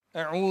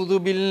أعوذ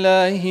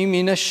بالله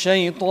من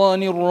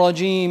الشيطان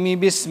الرجيم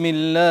بسم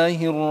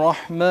الله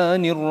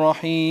الرحمن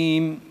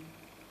الرحيم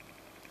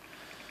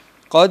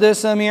قد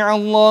سمع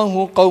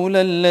الله قول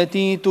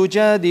التي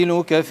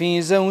تجادلك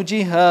في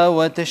زوجها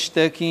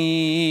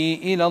وتشتكي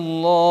إلى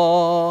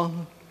الله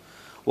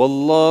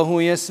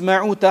والله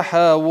يسمع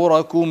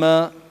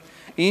تحاوركما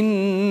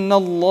إن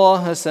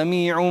الله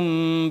سميع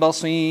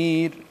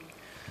بصير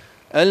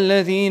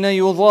الذين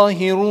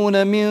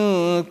يظاهرون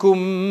منكم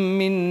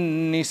من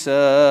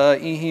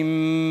نسائهم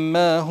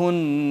ما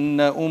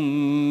هن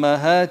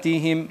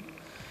أمهاتهم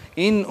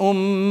إن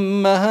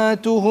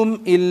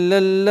أمهاتهم إلا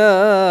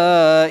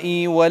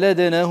اللائي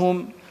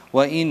ولدنهم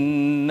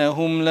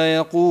وإنهم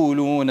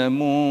ليقولون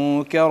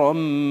منكرا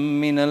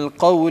من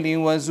القول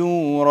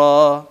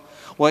وزورا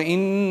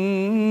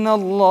وإن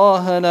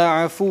الله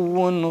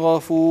لعفو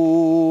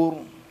غفور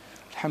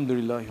الحمد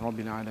لله رب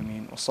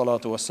العالمين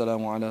والصلاة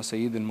والسلام على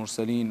سيد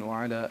المرسلين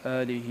وعلى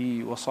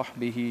آله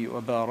وصحبه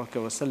وبارك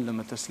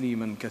وسلم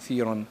تسليما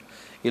كثيرا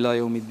إلى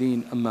يوم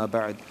الدين أما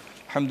بعد.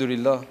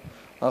 Alhamdulillah,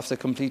 after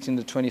completing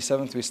the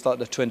 27th, we start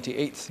the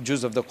 28th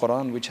juz of the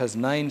Quran, which has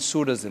 9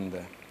 surahs in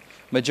there.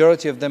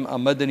 Majority of them are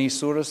Madani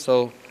surahs,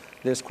 so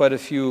there's quite a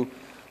few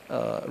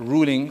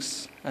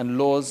rulings and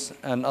laws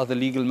and other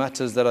legal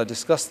matters that are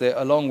discussed there,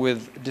 along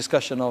with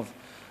discussion of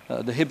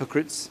the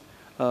hypocrites.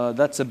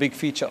 That's a big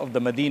feature of the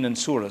Medinan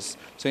surahs.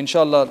 So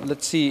inshallah,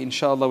 let's see,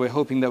 inshallah, we're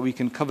hoping that we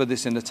can cover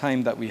this in the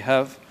time that we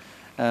have.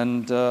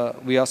 And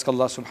we ask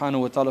Allah subhanahu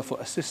wa ta'ala for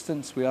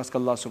assistance. We ask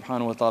Allah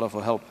subhanahu wa ta'ala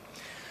for help.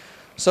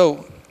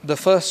 So the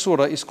first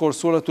surah is called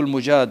Suratul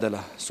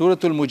Mujadala.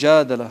 Suratul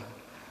Mujadala.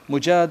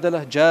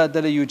 Mujadala,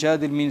 jadala,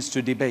 yujadil means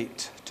to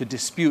debate, to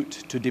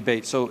dispute, to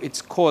debate. So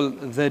it's called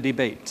the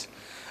debate.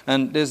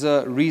 And there's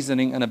a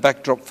reasoning and a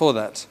backdrop for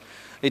that.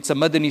 It's a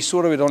Madani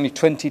surah with only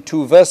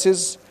 22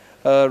 verses.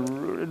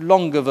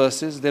 Longer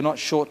verses, they're not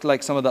short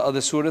like some of the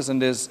other surahs,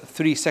 and there's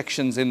 3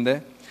 sections in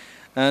there.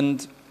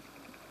 And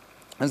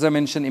as I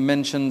mentioned, it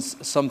mentions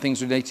some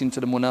things relating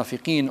to the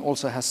munafiqeen,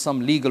 also has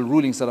some legal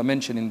rulings that are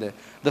mentioned in there.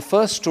 The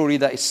first story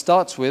that it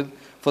starts with,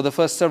 for the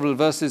first several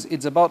verses,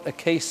 it's about a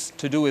case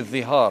to do with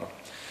dhihar.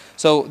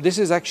 So this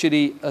is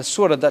actually a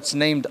surah that's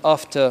named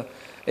after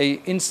a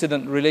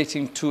incident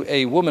relating to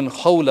a woman,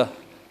 Khawla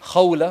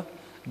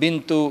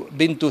bintu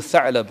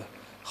Tha'lab.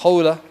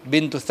 Khawla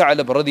bintu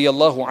Tha'lab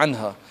radiyallahu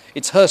anha.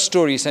 It's her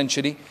story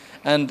essentially,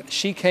 and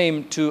she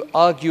came to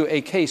argue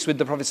a case with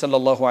the Prophet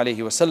sallallahu alaihi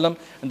wasallam,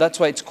 and that's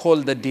why it's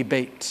called the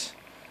debate.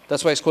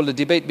 That's why it's called the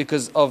debate,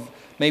 because of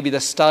maybe the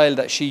style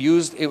that she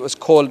used. It was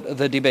called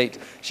the debate.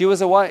 She is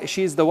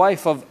the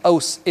wife of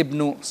Aus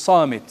ibn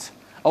Samit.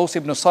 Aus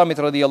ibn Samit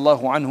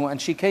radiyallahu anhu,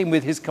 and she came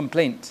with his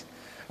complaint,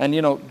 and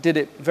did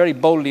it very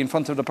boldly in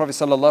front of the Prophet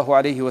sallallahu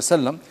alaihi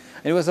wasallam.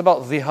 And it was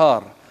about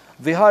dhihar.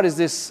 Dhihar is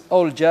this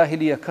old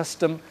Jahiliyyah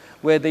custom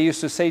where they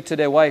used to say to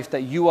their wife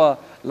that you are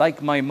like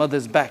my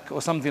mother's back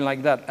or something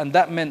like that. And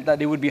that meant that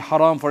they would be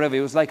haram forever. It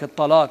was like a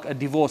talaq, a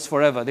divorce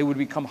forever. They would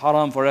become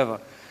haram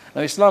forever.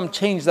 Now Islam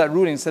changed that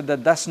ruling and said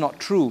that that's not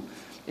true.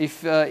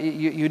 If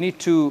you need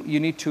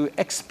to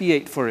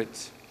expiate for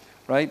it,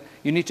 right?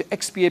 You need to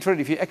expiate for it.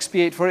 If you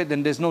expiate for it,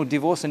 then there's no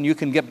divorce and you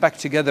can get back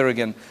together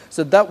again.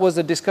 So that was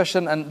a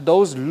discussion, and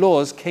those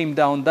laws came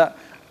down, that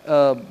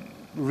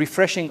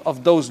refreshing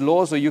of those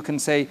laws, or you can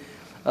say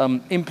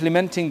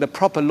implementing the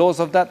proper laws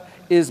of that,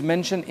 is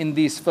mentioned in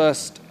these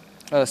first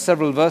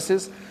several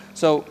verses.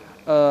 So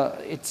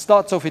it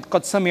starts off with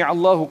قَدْ سَمِعَ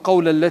اللَّهُ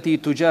قَوْلَ الَّتِي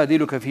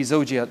تُجَادِلُكَ فِي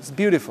زَوْجِهَا. It's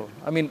beautiful.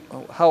 I mean,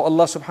 how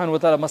Allah subhanahu wa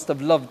ta'ala must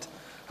have loved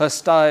her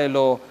style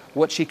or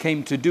what she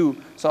came to do.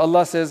 So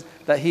Allah says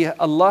that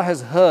Allah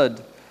has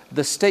heard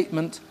the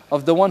statement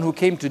of the one who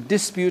came to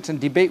dispute and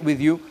debate with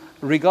you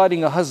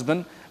regarding a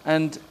husband,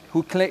 and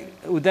who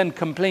then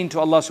complained to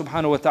Allah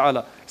subhanahu wa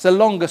ta'ala. It's a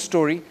longer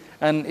story,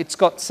 and it's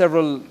got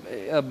several,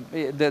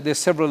 there's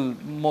several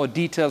more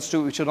details to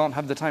it which I don't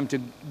have the time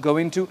to go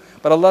into.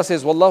 But Allah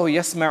says, Wallahu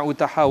yasma'u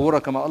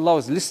tahawurakum. Allah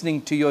was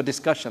listening to your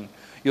discussion,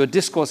 your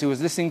discourse He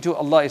was listening to.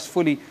 Allah is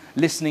fully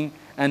listening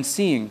and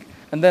seeing.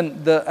 And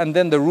then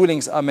the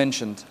rulings are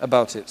mentioned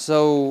about it.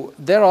 So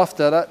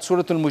thereafter, that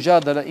Surah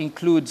Al-Mujadala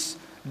includes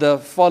the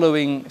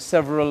following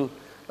several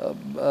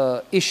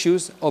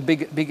issues, or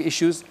big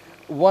issues.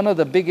 One of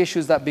the big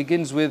issues that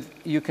begins with,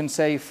 you can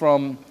say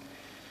from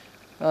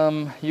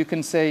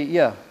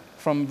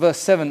verse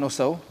 7 or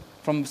so.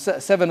 From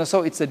 7 or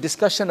so, it's a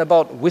discussion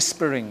about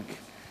whispering,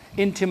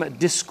 intimate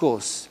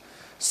discourse,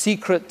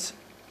 secret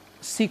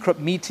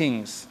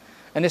meetings,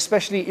 and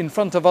especially in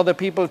front of other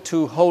people,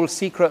 to hold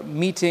secret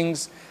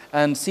meetings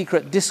and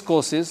secret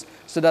discourses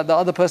so that the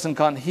other person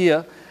can't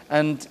hear.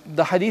 And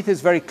the hadith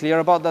is very clear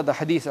about that. The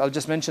hadith, I'll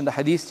just mention the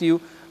hadith to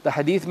you. The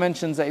hadith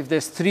mentions that if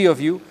there's 3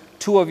 of you,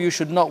 2 of you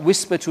should not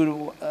whisper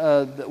to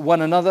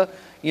one another,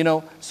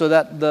 so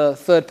that the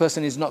third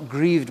person is not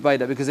grieved by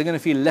that, because they're going to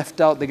feel left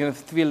out. They're going to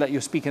feel that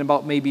you're speaking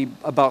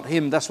about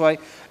him. That's why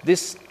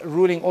this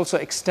ruling also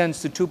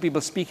extends to 2 people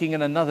speaking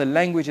in another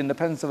language in the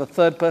presence of a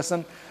third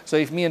person. So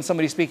if me and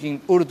somebody speaking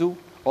Urdu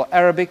or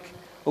Arabic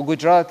or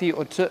Gujarati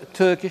or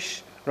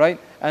Turkish right?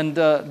 And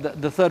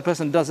the third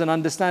person doesn't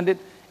understand it.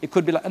 It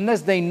could be like,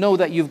 unless they know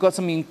that you've got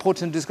something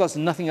important to discuss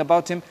and nothing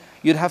about him,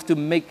 you'd have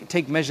to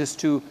take measures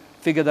to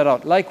figure that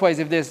out. Likewise,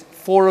 if there's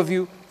 4 of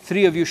you,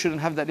 3 of you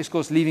shouldn't have that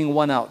discourse, leaving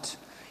 1 out.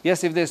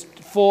 Yes, if there's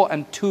 4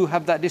 and 2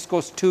 have that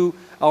discourse, 2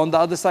 are on the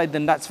other side,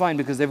 then that's fine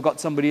because they've got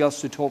somebody else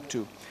to talk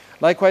to.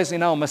 Likewise,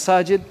 in our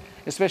masajid,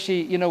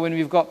 especially, when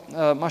we've got,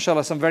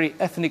 mashallah, some very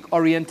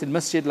ethnic-oriented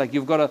masjid, like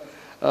you've got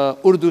a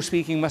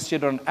Urdu-speaking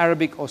masjid or an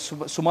Arabic or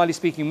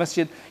Somali-speaking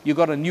masjid, you've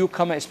got a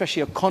newcomer,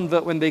 especially a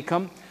convert when they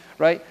come,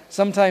 right?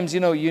 Sometimes,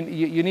 you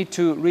need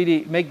to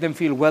really make them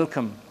feel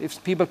welcome.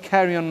 If people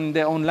carry on in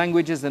their own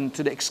languages and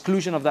to the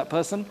exclusion of that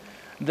person,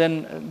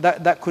 then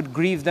that could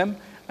grieve them.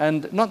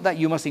 And not that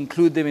you must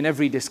include them in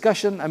every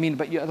discussion,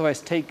 but you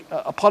otherwise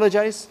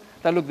apologize,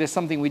 that look, there's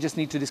something we just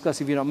need to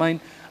discuss if you don't mind.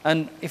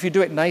 And if you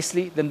do it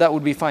nicely, then that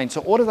would be fine.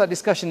 So all of that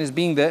discussion is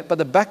being there, but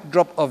the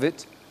backdrop of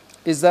it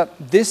is that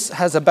this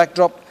has a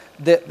backdrop.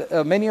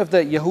 Many of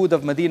the Yahud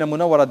of Medina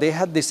Munawwara, they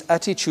had this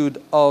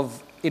attitude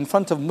of, in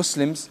front of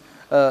Muslims,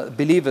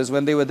 believers,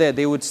 when they were there,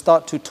 they would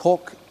start to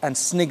talk and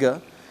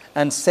snigger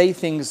and say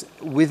things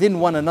within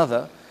one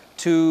another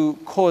to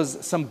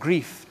cause some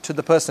grief to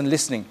the person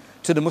listening,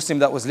 to the Muslim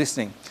that was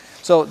listening.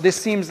 So this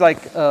seems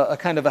like a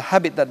kind of a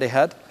habit that they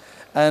had.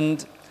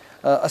 And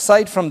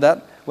aside from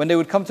that, when they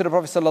would come to the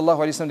Prophet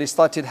ﷺ, they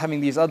started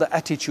having these other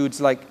attitudes,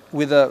 like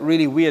with a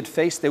really weird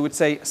face, they would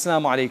say,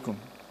 Assalamu alaikum,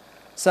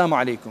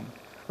 Assalamu alaikum,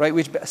 right?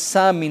 Which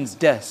Sam means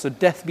death, so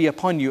death be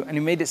upon you, and he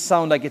made it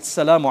sound like it's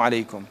Salamu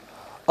alaikum.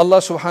 Allah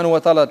subhanahu wa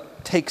ta'ala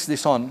takes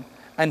this on,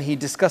 and he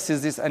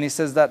discusses this, and he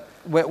says that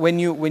when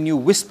you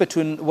whisper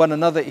to one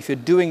another, if you're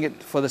doing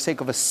it for the sake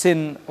of a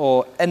sin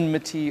or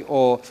enmity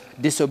or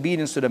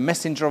disobedience to the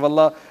messenger of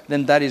Allah,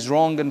 then that is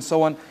wrong and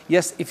so on.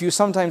 Yes, if you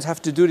sometimes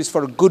have to do this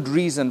for a good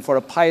reason, for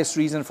a pious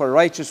reason, for a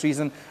righteous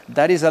reason,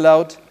 that is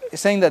allowed.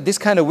 Saying that this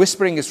kind of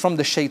whispering is from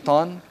the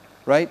shaitan,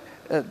 right?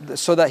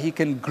 So that he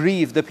can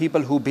grieve the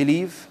people who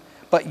believe,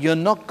 but you're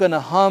not going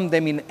to harm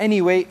them in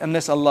any way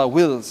unless Allah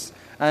wills.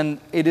 And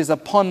it is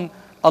upon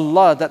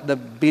Allah that the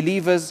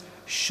believers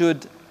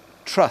should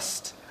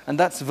trust. And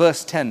that's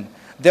verse 10.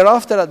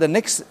 Thereafter, at the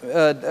next,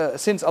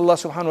 since Allah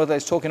subhanahu wa ta'ala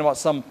is talking about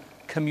some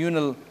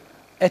communal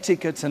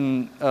etiquette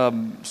and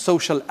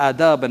social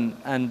adab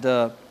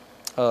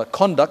and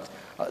conduct,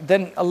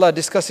 then Allah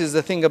discusses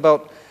the thing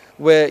about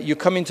where you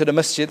come into the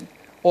masjid,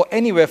 or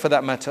anywhere for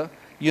that matter,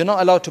 you're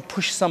not allowed to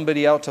push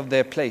somebody out of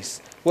their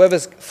place.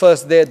 Whoever's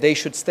first there, they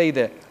should stay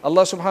there.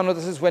 Allah subhanahu wa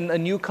ta'ala says, when a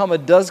newcomer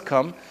does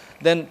come,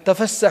 then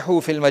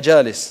tafassahu fil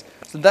majalis.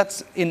 So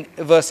that's in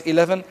verse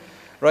 11.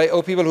 Right,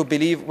 O people who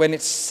believe, when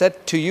it's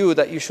said to you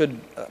that you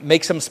should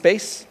make some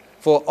space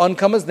for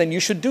oncomers, then you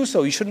should do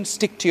so. You shouldn't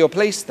stick to your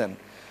place then.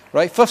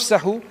 Right?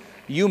 Fafsahu,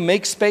 you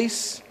make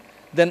space,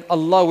 then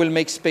Allah will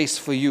make space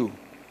for you.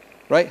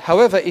 Right?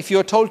 However, if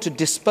you're told to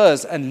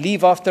disperse and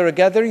leave after a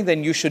gathering,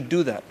 then you should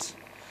do that.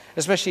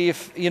 Especially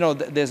if,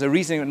 there's a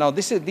reason. Now,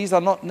 these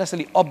are not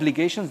necessarily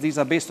obligations, these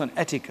are based on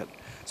etiquette.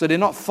 So they're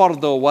not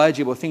fard or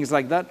wajib or things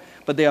like that,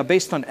 but they are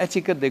based on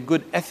etiquette, they're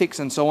good ethics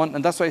and so on.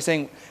 And that's why he's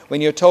saying,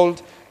 when you're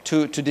told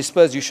to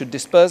disperse, you should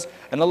disperse.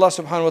 And Allah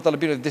subhanahu wa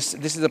ta'ala, this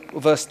is a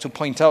verse to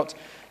point out,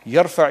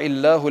 يَرْفَعِ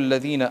اللَّهُ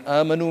الَّذِينَ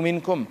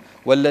آمَنُوا مِنْكُمْ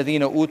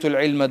وَالَّذِينَ أُوتُوا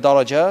الْعِلْمَ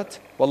دَرَجَاتٍ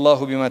وَاللَّهُ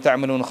بِمَا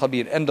تَعْمَلُونَ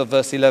خَبِيرٌ. End of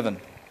verse 11.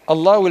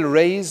 Allah will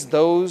raise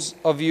those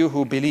of you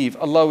who believe.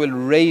 Allah will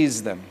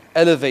raise them,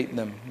 elevate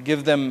them,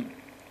 give them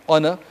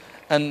honor,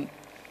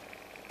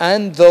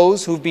 and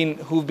those who've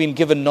been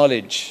given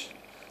knowledge.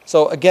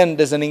 So again,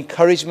 there's an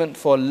encouragement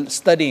for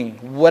studying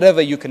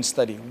whatever you can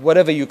study,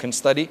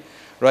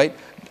 right?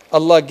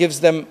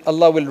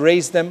 Allah will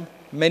raise them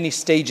many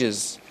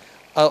stages.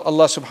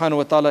 Allah subhanahu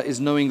wa ta'ala is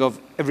knowing of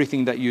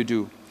everything that you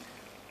do.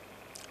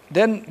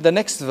 Then the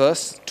next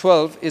verse,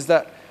 12, is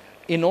that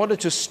in order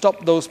to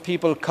stop those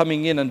people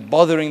coming in and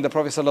bothering the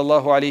Prophet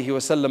sallallahu alaihi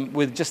wasallam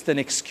with just an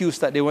excuse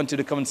that they wanted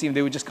to come and see him,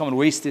 they would just come and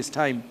waste his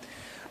time,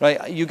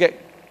 right? You get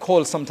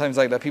calls sometimes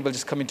like that, people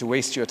just coming to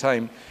waste your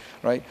time,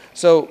 right?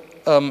 So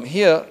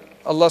here,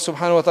 Allah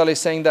subhanahu wa ta'ala is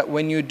saying that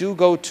when you do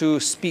go to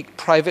speak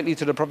privately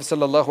to the Prophet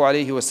sallallahu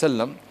alaihi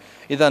wasallam,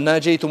 إِذَا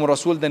نَاجَيْتُمُ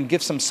رَسُولٍ, then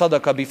give some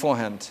sadaqah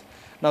beforehand.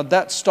 Now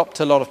that stopped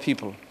a lot of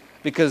people,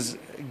 because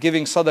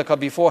giving sadaqah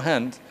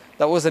beforehand,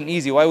 that wasn't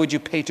easy. Why would you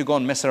pay to go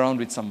and mess around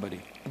with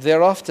somebody?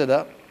 Thereafter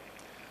that,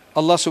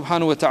 Allah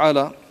subhanahu wa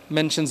ta'ala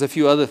mentions a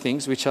few other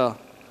things which are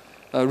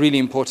really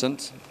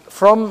important.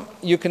 From,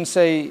 you can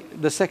say,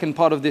 the second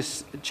part of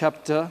this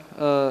chapter,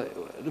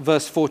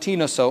 verse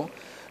 14 or so,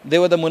 they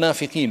were the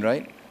munafiqeen,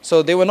 right?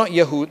 So they were not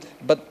Yahud,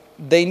 but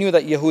they knew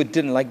that Yahud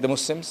didn't like the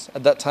Muslims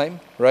at that time,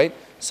 right?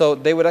 So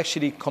they would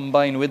actually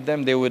combine with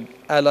them, they would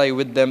ally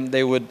with them,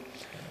 they would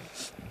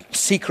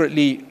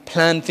secretly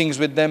plan things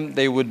with them,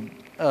 they would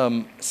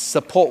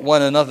support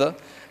one another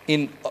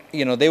in,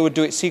 they would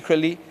do it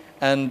secretly,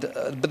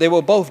 but they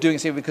were both doing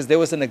it because there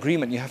was an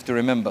agreement, you have to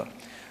remember.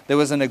 There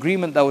was an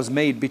agreement that was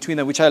made between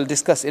them, which I'll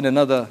discuss in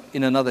another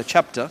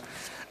chapter.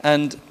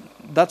 And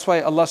that's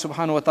why Allah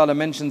subhanahu wa ta'ala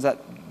mentions that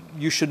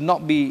you should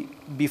not be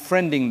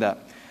befriending them.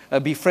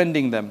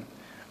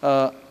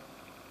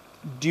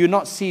 do you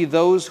not see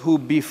those who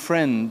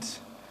befriend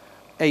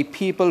a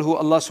people who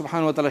Allah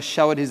subhanahu wa ta'ala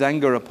showered His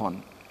anger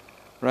upon?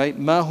 Right?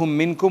 مَا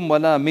هُمْ مِنْكُمْ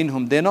وَلَا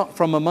مِنْهُمْ. They're not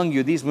from among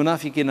you. These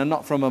munafiqeen are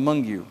not from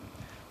among you.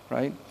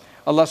 Right?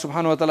 Allah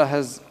subhanahu wa ta'ala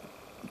has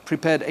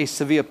prepared a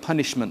severe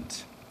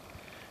punishment.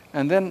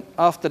 And then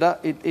after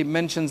that, it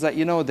mentions that,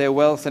 their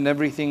wealth and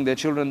everything, their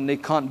children, they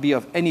can't be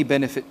of any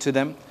benefit to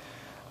them.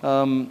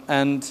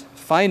 And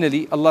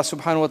finally, Allah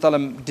subhanahu wa ta'ala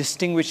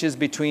distinguishes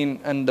between,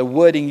 and the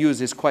wording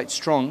used is quite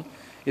strong,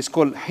 it's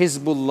called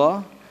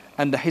Hizbullah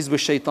and the Hizb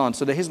Shaitan.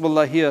 So the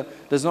Hizbullah here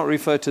does not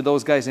refer to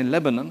those guys in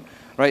Lebanon,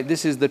 right?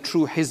 This is the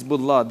true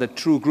Hizbullah, the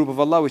true group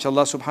of Allah, which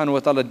Allah subhanahu wa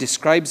ta'ala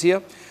describes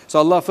here. So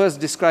Allah first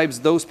describes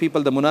those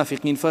people, the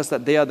munafiqeen first,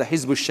 that they are the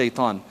Hizb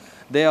Shaitan.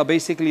 They are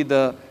basically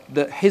the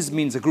Hizb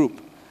means a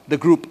group, the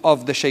group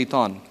of the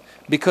Shaitan.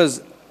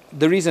 Because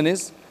the reason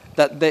is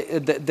that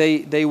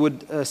they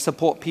would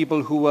support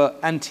people who were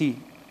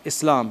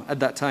anti-Islam at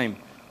that time,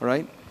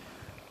 right?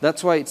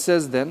 That's why it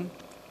says then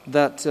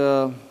that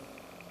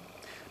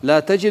لا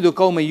تجد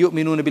قوما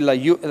يؤمنون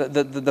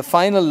بالله. The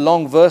final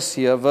long verse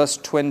here, verse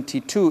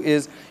 22,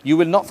 is you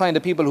will not find a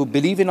people who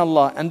believe in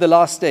Allah and the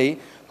last day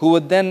who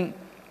would then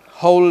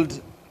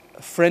hold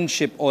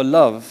friendship or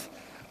love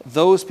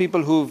those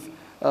people who've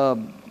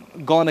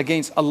gone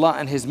against Allah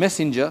and His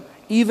Messenger,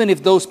 even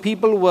if those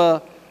people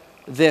were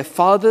their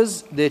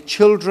fathers, their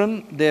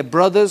children, their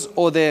brothers,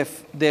 or their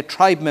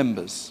tribe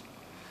members.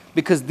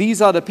 Because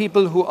these are the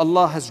people who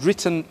Allah has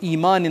written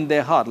Iman in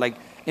their heart, like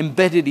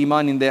embedded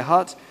Iman in their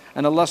heart,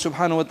 and Allah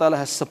subhanahu wa ta'ala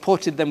has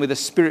supported them with a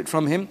spirit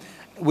from Him,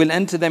 will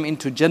enter them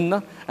into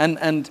Jannah,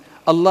 and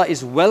Allah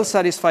is well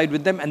satisfied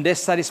with them, and they're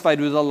satisfied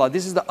with Allah.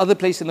 This is the other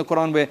place in the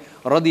Quran where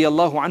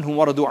radiyallahu anhum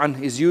wa radu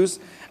anh is used,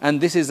 and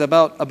this is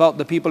about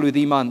the people with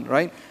Iman,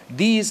 right?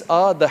 These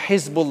are the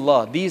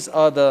Hizbullah,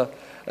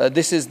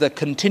 this is the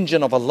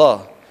contingent of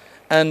Allah,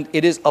 and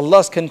it is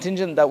Allah's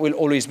contingent that will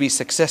always be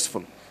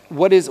successful.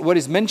 What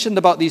is mentioned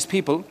about these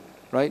people,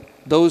 right?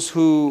 Those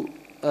who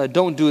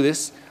don't do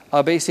this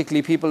are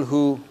basically people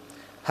who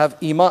have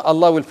Iman.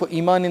 Allah will put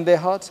Iman in their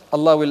heart,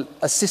 Allah will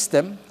assist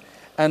them,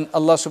 and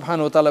Allah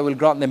subhanahu wa ta'ala will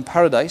grant them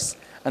paradise.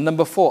 And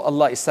number 4,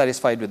 Allah is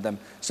satisfied with them.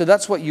 So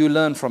that's what you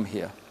learn from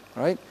here,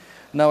 right?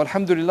 Now,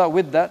 alhamdulillah,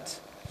 with that,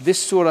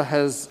 this surah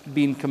has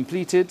been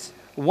completed.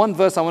 One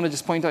verse I want to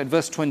just point out,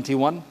 verse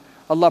 21,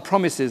 Allah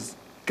promises,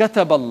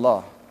 كَتَبَ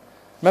اللَّهِ.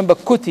 Remember,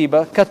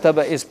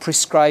 kataba is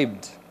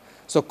prescribed.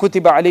 So,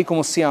 kutiba alaykum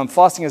as-siyam,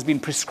 fasting has been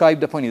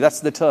prescribed upon you. That's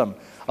the term.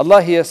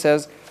 Allah here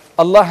says,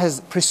 Allah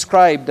has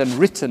prescribed and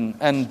written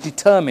and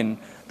determined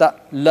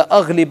that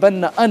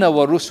لَأَغْلِبَنَّ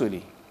أَنَا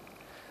وَرُسُلِي.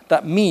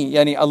 That me,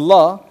 yani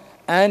Allah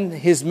and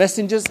His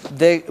messengers,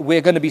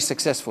 we're going to be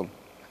successful.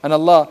 And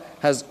Allah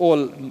has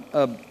all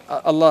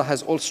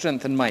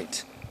strength and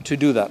might to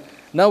do that.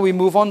 Now we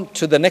move on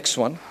to the next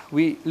one.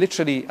 We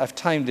literally have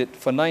timed it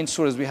for 9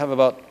 surahs. We have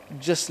about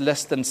just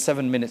less than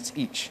 7 minutes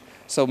each.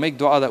 So make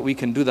dua that we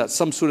can do that.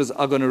 Some surahs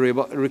are going to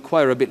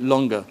require a bit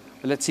longer.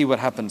 But let's see what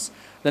happens.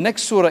 The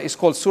next surah is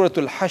called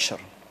Suratul Hashr.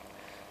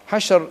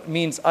 Hashr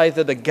means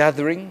either the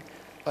gathering,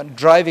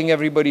 driving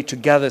everybody to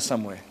gather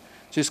somewhere.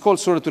 So it's called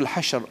Suratul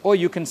Hashr. Or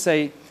you can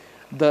say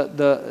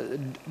the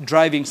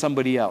driving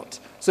somebody out.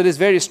 So there's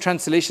various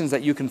translations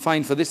that you can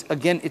find for this.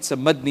 Again, it's a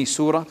Madni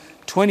surah,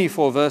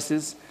 24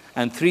 verses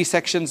and 3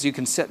 sections. You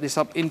can set this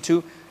up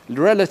into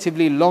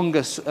relatively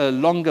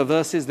longer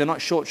verses. They're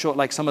not short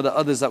like some of the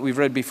others that we've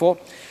read before.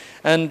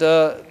 And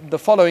the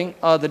following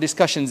are the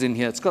discussions in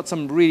here. It's got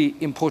some really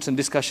important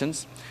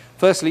discussions.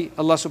 Firstly,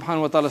 Allah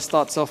subhanahu wa ta'ala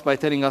starts off by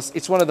telling us,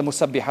 it's one of the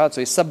musabbihat,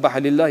 so it's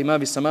sabbaha lillahi ma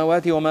bis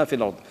samawati wa ma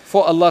fil ard.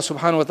 For Allah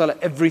subhanahu wa ta'ala,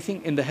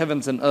 everything in the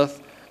heavens and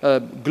earth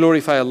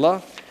glorify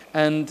Allah,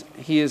 and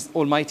He is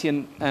almighty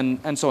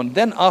and so on.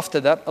 Then after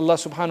that, Allah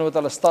subhanahu wa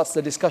ta'ala starts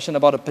the discussion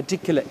about a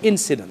particular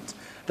incident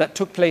that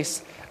took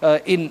place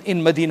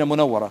in Medina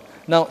Munawwara.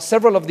 Now,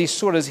 several of these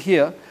surahs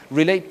here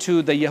relate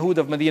to the Yahud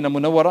of Medina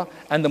Munawwara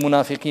and the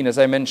Munafiqeen, as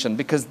I mentioned,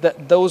 because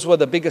those were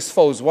the biggest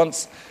foes.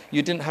 Once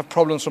you didn't have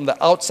problems from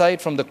the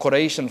outside, from the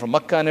Quraysh and from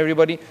Makkah and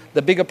everybody,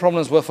 the bigger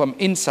problems were from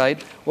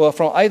inside, were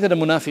from either the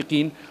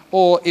Munafiqeen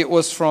or it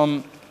was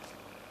from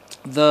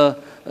the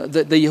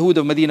Yahud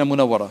of Medina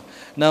Munawwara.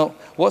 Now,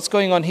 what's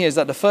going on here is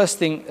that the first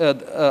thing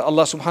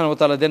Allah subhanahu wa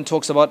ta'ala then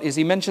talks about is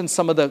He mentions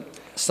some of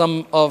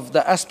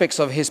the aspects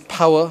of His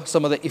power,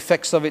 some of the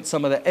effects of it,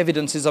 some of the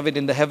evidences of it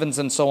in the heavens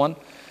and so on.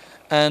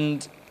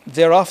 And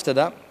thereafter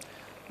that,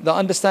 the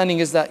understanding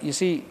is that, you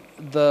see,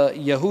 the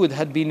Yahud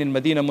had been in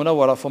Medina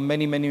Munawwara for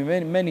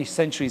many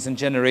centuries and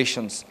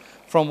generations.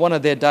 From one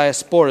of their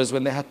diasporas,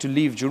 when they had to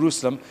leave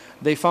Jerusalem,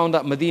 they found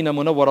that Medina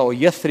Munawwara, or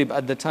Yathrib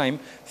at the time,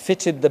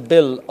 fitted the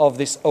bill of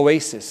this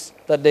oasis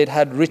that they'd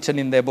had written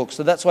in their book.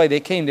 So that's why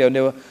they came there. And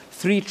there were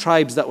 3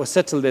 tribes that were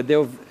settled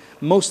there.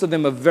 Most of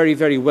them are very,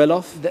 very well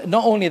off.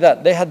 Not only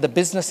that, they had the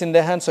business in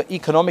their hands, so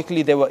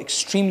economically they were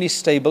extremely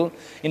stable.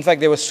 In fact,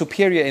 they were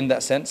superior in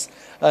that sense.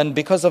 And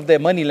because of their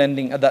money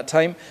lending at that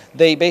time,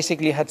 they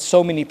basically had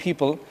so many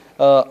people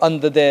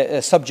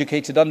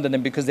subjugated under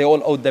them because they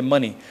all owed them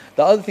money.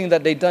 The other thing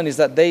that they'd done is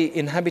that they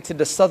inhabited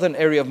the southern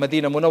area of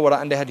Medina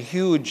Munawwara, and they had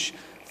huge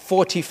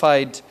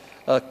fortified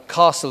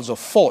castles or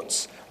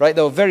forts. Right,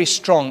 they were very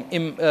strong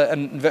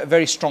and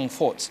very strong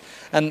forts,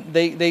 and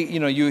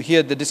you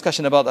hear the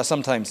discussion about that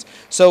sometimes.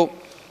 So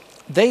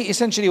they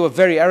essentially were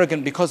very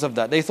arrogant because of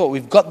that. They thought,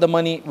 we've got the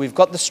money, we've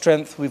got the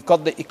strength, we've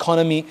got the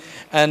economy,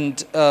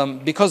 and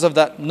because of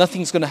that,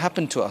 nothing's going to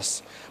happen to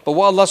us. But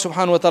what Allah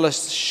subhanahu wa ta'ala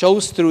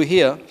shows through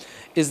here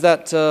is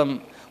that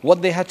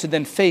what they had to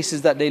then face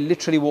is that they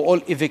literally were all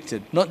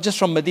evicted. Not just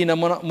from Medina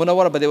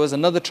Munawwara, but there was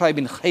another tribe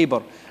in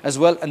Khaybar as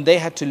well, and they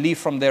had to leave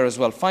from there as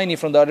well. Finally,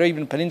 from the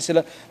Arabian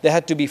Peninsula, they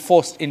had to be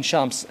forced in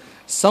Sham.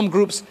 Some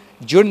groups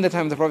during the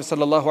time of the Prophet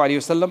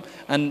ﷺ,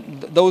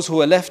 and those who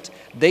were left,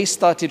 they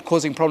started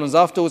causing problems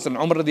afterwards, and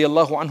Umar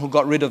radiallahu anhu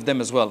got rid of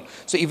them as well.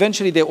 So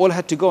eventually they all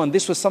had to go, and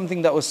this was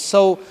something that was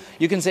so,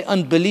 you can say,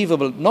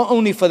 unbelievable, not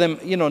only for them,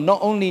 not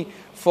only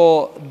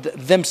for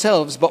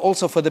themselves, but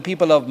also for the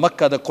people of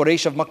Makkah, the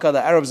Quraysh of Makkah,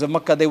 the Arabs of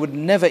Makkah. They would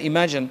never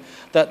imagine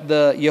that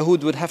the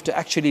Yahud would have to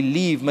actually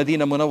leave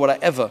Medina Munawwara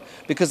ever,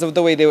 because of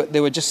the way they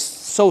were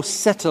just so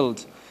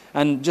settled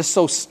and just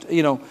so,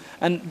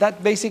 and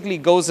that basically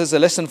goes as a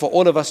lesson for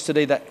all of us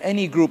today, that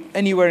any group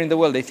anywhere in the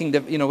world, they think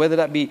that, whether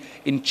that be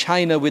in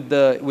China with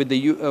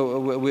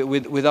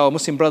our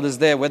Muslim brothers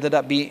there, whether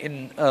that be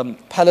in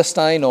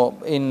Palestine or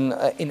in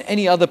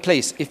any other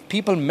place, if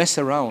people mess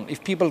around,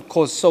 if people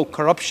cause so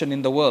corruption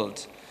in the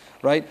world,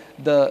 right?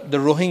 The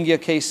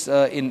Rohingya case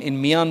in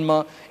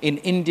Myanmar, in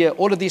India,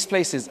 all of these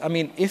places. I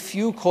mean, if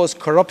you cause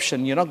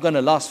corruption, you're not going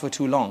to last for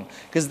too long,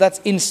 because that's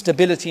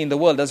instability in the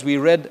world. As we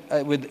read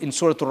in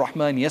Surah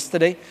Al-Rahman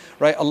yesterday,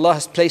 right? Allah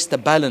has placed a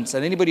balance,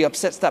 and anybody who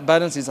upsets that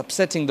balance is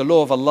upsetting the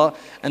law of Allah,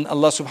 and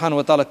Allah subhanahu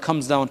wa ta'ala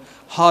comes down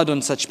hard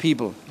on such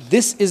people.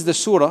 This is the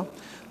surah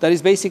that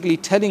is basically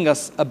telling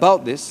us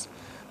about this,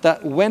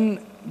 that when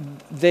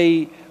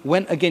they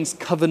went against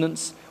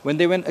covenants, when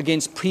they went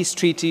against peace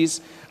treaties,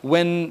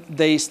 when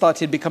they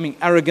started becoming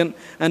arrogant.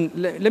 And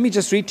let me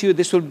just read to you,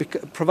 this will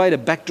provide a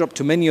backdrop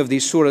to many of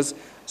these surahs.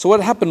 So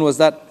what happened was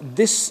that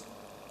this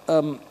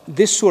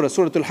surah,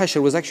 Surah Al-Hashr,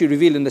 was actually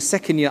revealed in the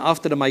second year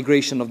after the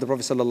migration of the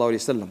Prophet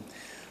ﷺ,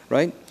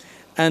 right?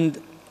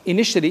 And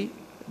initially,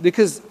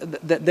 because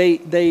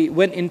they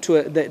went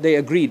into they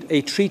agreed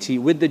a treaty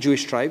with the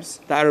Jewish tribes,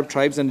 the Arab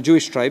tribes and the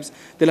Jewish tribes.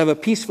 They'll have a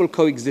peaceful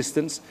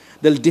coexistence.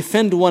 They'll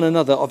defend one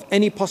another of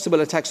any possible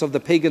attacks of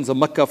the pagans of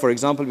Mecca, for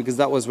example, because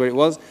that was where it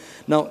was.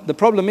 Now, the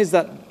problem is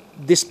that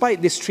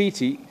despite this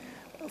treaty,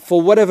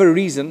 for whatever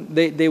reason,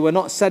 they were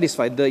not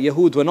satisfied. The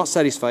Yahud were not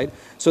satisfied.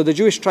 So the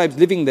Jewish tribes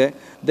living there,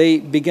 they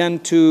began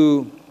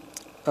to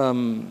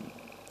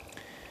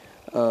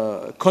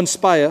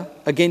conspire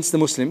against the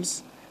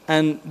Muslims,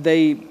 and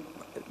they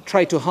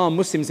try to harm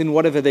Muslims in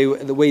whatever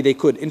the way they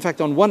could. In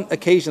fact, on one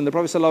occasion, the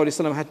Prophet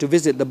ﷺ had to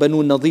visit the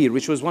Banu Nadir,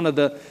 which was one of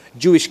the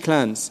Jewish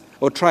clans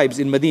or tribes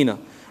in Medina,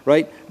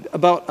 right?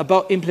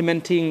 About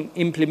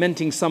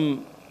implementing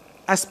some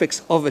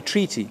aspects of a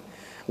treaty.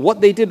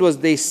 What they did was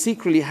they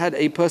secretly had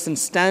a person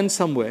stand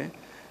somewhere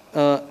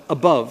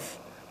above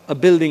a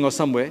building or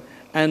somewhere,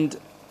 and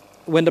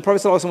when the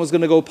Prophet ﷺ was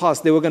going to go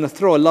past, they were going to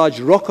throw a large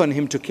rock on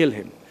him to kill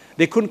him.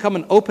 They couldn't come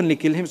and openly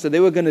kill him, so they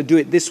were going to do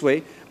it this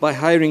way by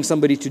hiring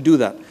somebody to do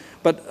that.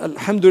 But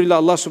alhamdulillah,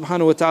 Allah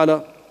subhanahu wa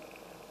ta'ala,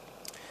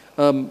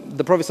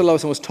 the Prophet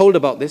ﷺ was told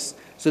about this.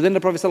 So then the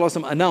Prophet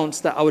ﷺ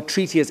announced that our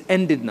treaty has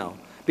ended now,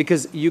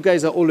 because you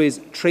guys are always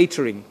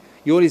traitoring.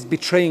 You're always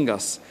betraying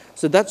us.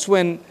 So that's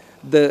when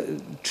the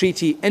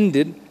treaty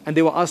ended, and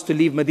they were asked to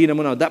leave Medina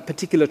Munawwara. That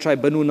particular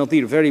tribe, Banu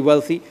Nadir, very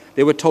wealthy,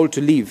 they were told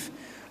to leave,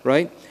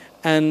 right?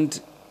 And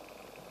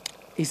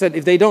he said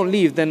if they don't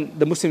leave, then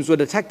the Muslims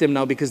would attack them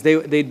now, because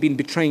they'd been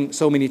betraying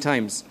so many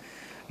times.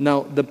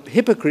 Now the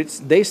hypocrites,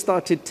 they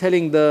started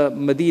telling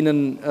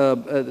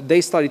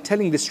they started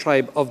telling this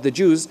tribe of the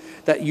Jews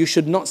that you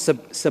should not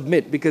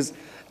submit, because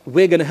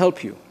we're going to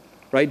help you,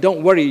 right?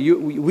 Don't worry,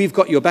 we've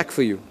got your back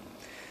for you.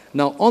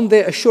 Now on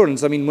their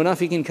assurance, I mean,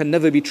 munafiqeen can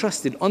never be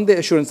trusted. On their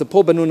assurance, the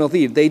poor Banu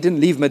Nadir, they didn't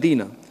leave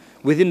Medina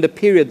within the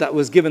period that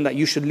was given that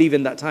you should leave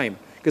in that time,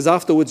 because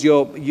afterwards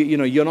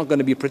you're not going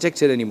to be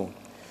protected anymore.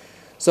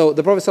 So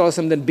the Prophet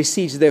ﷺ then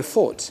besieged their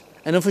fort,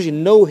 and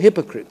unfortunately no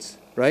hypocrites,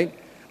 right?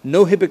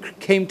 No hypocrite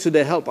came to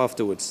their help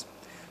afterwards,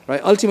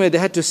 right? Ultimately they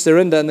had to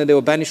surrender, and then they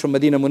were banished from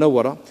Medina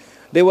Munawwara.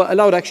 They were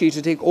allowed actually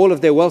to take all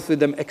of their wealth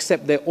with them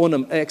except their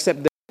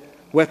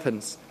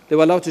weapons. They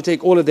were allowed to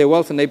take all of their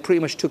wealth, and they pretty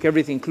much took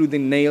everything,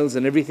 including nails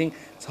and everything.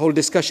 It's a whole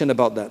discussion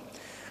about that.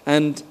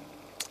 And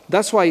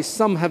that's why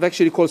some have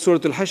actually called Surah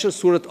Al-Hashr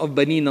Surah of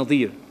Bani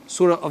Nadir,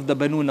 Surah of the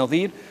Banu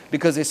Nadir,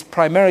 because it's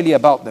primarily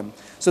about them.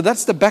 So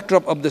that's the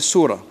backdrop of the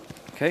surah.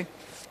 Okay.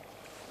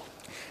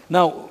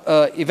 Now,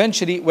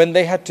 eventually, when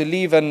they had to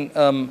leave,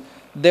 and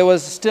there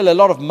was still a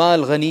lot of mal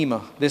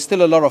ghanima, there's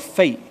still a lot of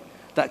fate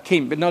that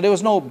came. But now there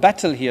was no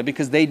battle here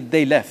because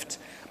they left.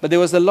 But there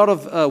was a lot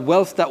of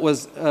wealth that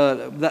was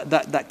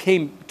that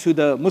came to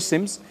the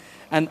Muslims,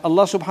 and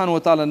Allah subhanahu wa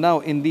ta'ala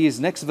now in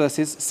these next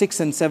verses 6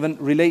 and 7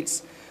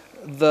 relates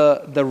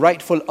the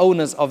rightful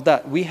owners of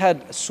that. We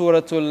had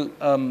Suratul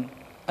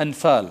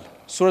Anfal.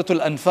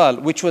 Suratul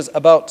Anfal, which was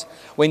about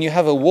when you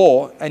have a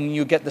war and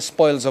you get the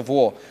spoils of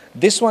war.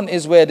 This one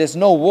is where there's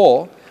no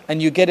war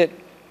and you get it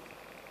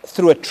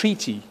through a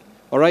treaty,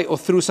 all right, or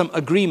through some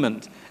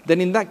agreement. Then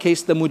in that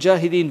case, the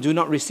Mujahideen do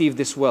not receive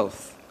this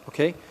wealth,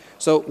 okay?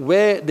 So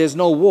where there's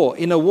no war,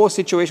 in a war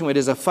situation where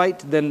there's a fight,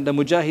 then the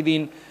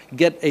Mujahideen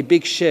get a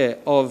big share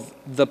of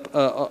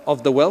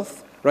the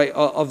wealth, right,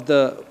 of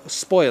the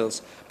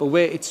spoils. But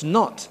where it's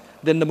not,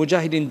 then the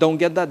Mujahideen don't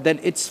get that. Then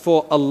it's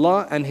for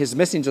Allah and His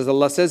messengers.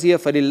 Allah says here,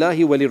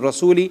 فَلِلَّهِ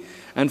وَلِلرَّسُولِ,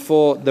 and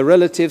for the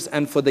relatives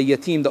and for the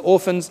yatim, the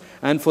orphans,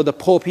 and for the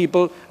poor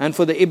people, and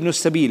for the Ibn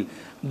Sabil.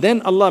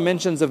 Then Allah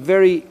mentions a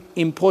very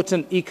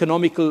important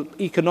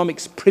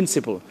economics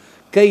principle.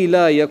 كَيْ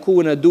لَا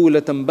يَكُونَ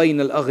دُولَةً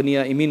بَيْنَ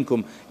الْأَغْنِيَاءِ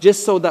مِنْكُمْ,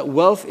 just so that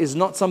wealth is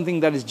not something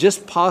that is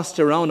just passed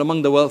around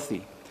among the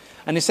wealthy.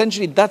 And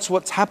essentially that's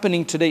what's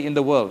happening today in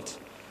the world,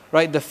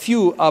 right? The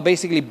few are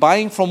basically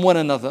buying from one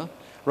another,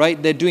 right?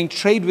 They're doing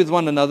trade with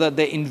one another,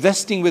 they're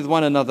investing with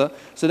one another.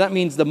 So that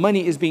means the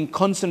money is being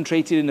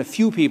concentrated in a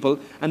few people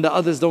and the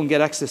others don't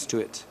get access to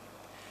it.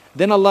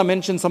 Then Allah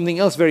mentions something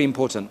else very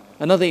important,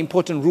 another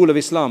important rule of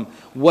Islam.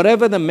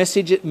 Whatever the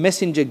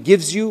messenger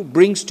gives you,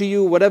 brings to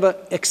you, whatever,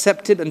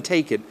 accept it and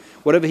take it.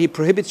 Whatever he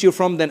prohibits you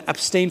from, then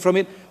abstain from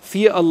it.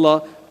 Fear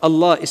Allah.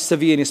 Allah is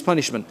severe in His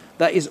punishment.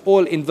 That is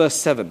all in verse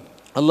 7.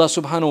 Allah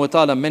subhanahu wa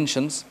ta'ala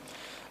mentions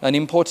an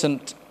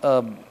important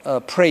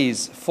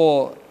praise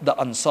for the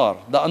Ansar.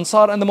 The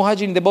Ansar and the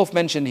Muhajirin, they both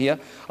mentioned here.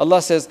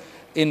 Allah says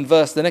in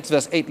the next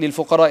verse 8,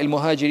 لِلْفُقَرَاءِ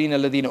الْمُهَاجِرِينَ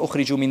الَّذِينَ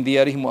أُخْرِجُوا مِنْ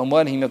دِيَارِهِمْ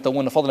وَأَمْوَالِهِمْ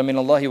يَبْتَغُونَ فَضْلًا مِنَ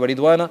اللَّهِ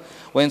وَرِضْوَانًا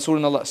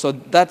وَيَنْصُرُونَ اللَّهَ. So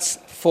that's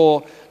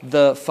for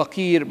the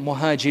Faqir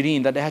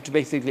Muhajirin, that they had to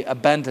basically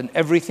abandon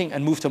everything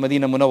and move to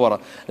Medina Munawwara.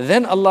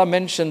 Then Allah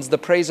mentions the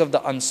praise of the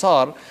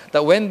Ansar,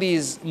 that when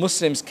these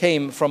Muslims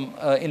came from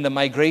in the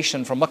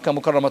migration from Makkah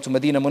Mukarramah to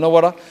Medina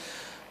Munawwara,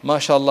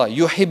 MashaAllah,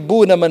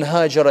 يُحِبُّونَ مَنْ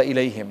هَاجَرَ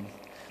إِلَيْهِمْ.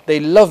 They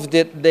loved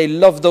it, they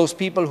loved those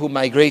people who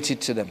migrated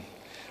to them.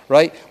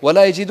 Right?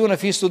 وَلَا يَجِدُونَ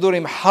فِي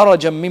صُدُورِهِمْ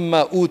حَرَجًا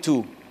مِمَّا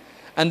أُوتُوا.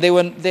 And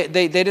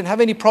they didn't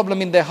have any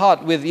problem in their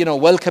heart with,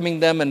 welcoming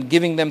them and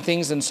giving them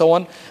things and so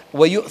on.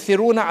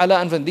 وَيُؤْثِرُونَ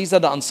عَلَىٰ أَنفُسِهِمْ. These are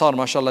the Ansar,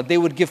 mashallah. They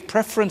would give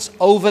preference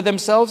over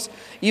themselves,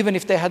 even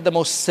if they had the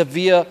most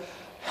severe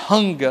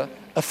hunger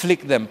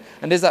afflict them.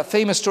 And there's that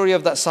famous story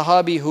of that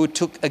Sahabi who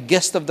took a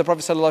guest of the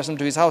Prophet ﷺ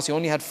to his house. He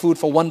only had food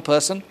for one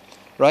person,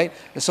 right?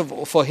 So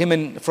for him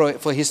and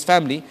for his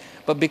family.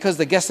 But because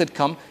the guest had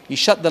come, he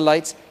shut the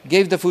lights,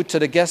 gave the food to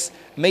the guest,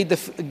 made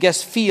the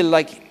guest feel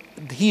like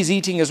he's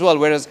eating as well,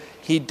 whereas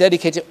he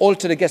dedicated all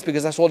to the guest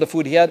because that's all the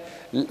food he had,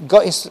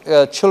 got his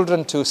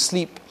children to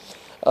sleep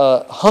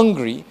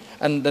hungry.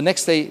 And the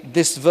next day,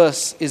 this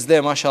verse is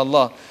there,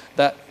 mashallah,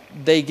 that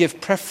they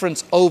give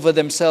preference over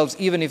themselves,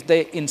 even if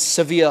they're in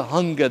severe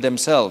hunger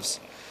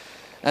themselves.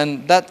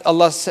 And that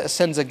Allah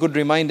sends a good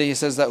reminder. He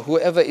says that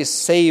whoever is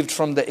saved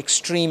from the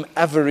extreme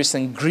avarice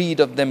and greed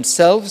of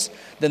themselves,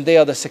 then they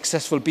are the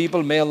successful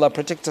people. May Allah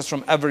protect us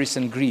from avarice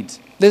and greed.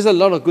 There's a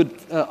lot of good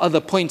other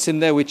points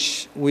in there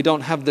which we don't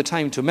have the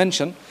time to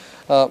mention.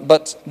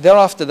 But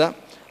thereafter that,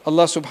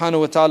 Allah subhanahu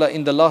wa ta'ala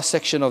in the last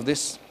section of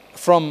this,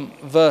 from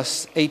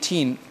verse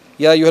 18,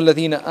 Ya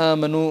ayyuhalladhina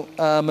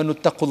amanu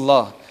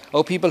attaqullah.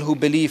 O people who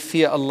believe,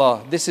 fear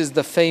Allah. This is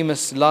the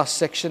famous last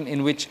section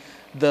in which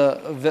the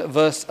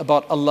verse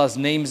about Allah's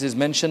names is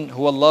mentioned.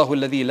 Huwallahu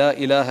alladhi la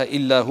ilaha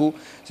illahu.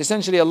 So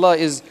essentially Allah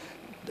is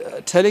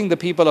telling the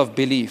people of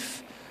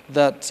belief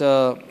that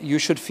you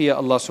should fear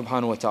Allah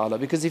subhanahu wa ta'ala.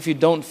 Because if you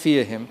don't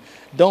fear Him,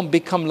 don't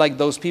become like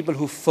those people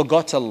who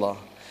forgot Allah.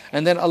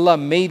 And then Allah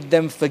made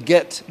them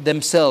forget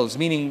themselves,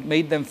 meaning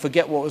made them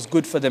forget what was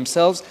good for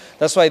themselves.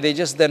 That's why they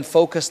just then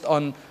focused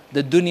on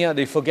the dunya.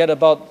 They forget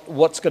about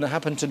what's going to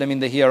happen to them in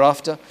the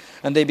hereafter.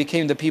 And they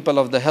became the people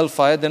of the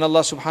hellfire. Then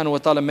Allah subhanahu wa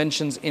ta'ala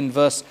mentions in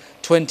verse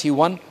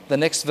 21, the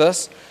next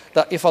verse,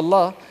 that if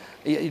Allah,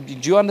 do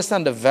you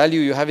understand the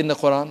value you have in the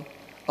Quran?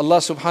 Allah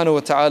subhanahu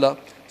wa ta'ala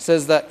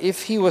says that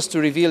if He was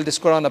to reveal this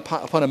Quran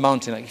upon a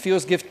mountain, like if He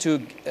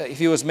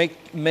was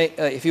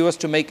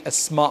to make a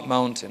smart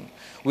mountain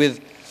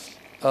with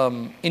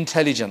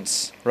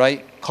intelligence,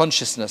 right,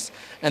 consciousness,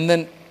 and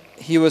then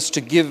He was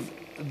to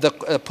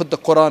put the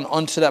Quran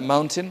onto that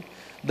mountain,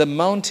 the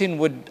mountain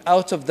would,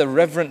 out of the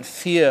reverent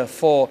fear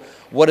for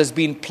what has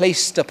been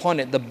placed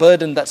upon it, the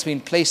burden that's been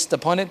placed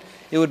upon it,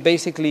 it would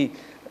basically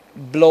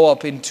blow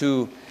up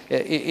into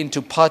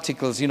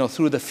particles,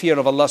 through the fear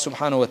of Allah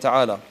subhanahu wa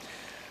ta'ala.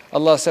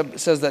 Allah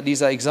says that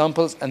these are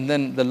examples, and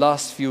then the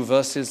last few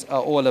verses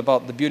are all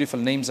about the beautiful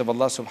names of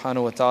Allah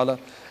subhanahu wa ta'ala.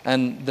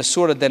 And the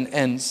surah then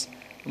ends,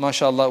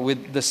 mashallah,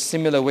 with the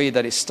similar way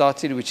that it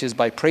started, which is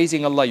by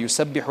praising Allah.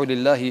 يُسَبِّحُ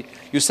لِلَّهِ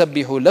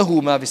يُسَبِّحُ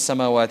لَهُ مَا فِي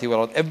السَّمَاوَاتِ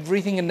وَالْأَرْضِ.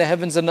 Everything in the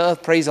heavens and the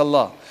earth, praise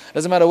Allah.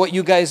 Doesn't matter what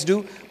you guys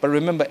do, but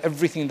remember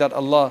everything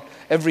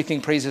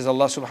praises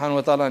Allah subhanahu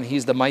wa ta'ala, and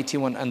He's the mighty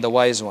one and the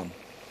wise one.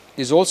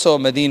 It's also a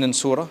Medinan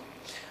surah,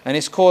 and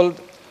it's called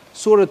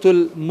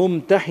Suratul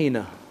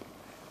Mumtahina.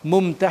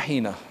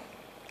 Mumtahina,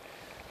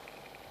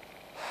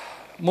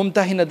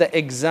 the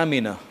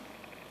examiner.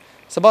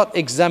 It's about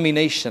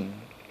examination.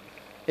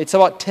 It's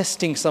about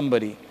testing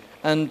somebody.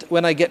 And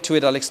when I get to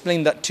it, I'll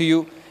explain that to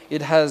you.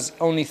 It has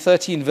only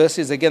 13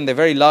 verses. Again, they're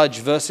very large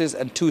verses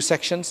and 2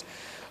 sections.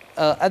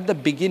 At the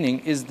beginning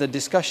is the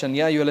discussion,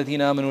 Ya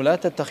ayyuhalladhina amanu la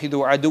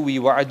tattakhidhu aduwwi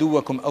wa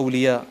aduwwakum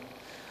awliya.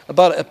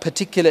 About a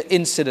particular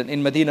incident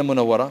in Medina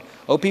Munawwara.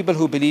 O people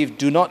who believe,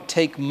 do not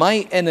take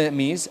my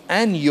enemies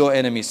and your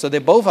enemies. So they're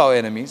both our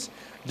enemies.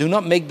 Do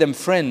not make them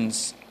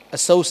friends,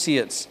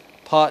 associates,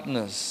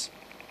 partners,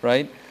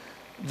 right?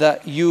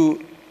 That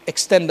you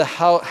extend a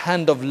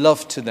hand of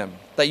love to them.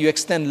 That you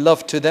extend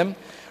love to them,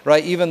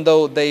 right? Even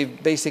though they've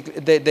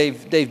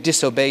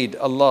disobeyed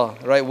Allah,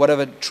 right?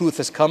 Whatever truth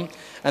has come,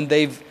 and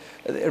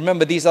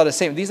remember, these are the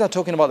same. These are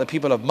talking about the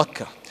people of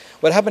Makkah.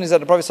 What happened is that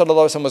the Prophet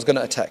ﷺ was going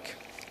to attack,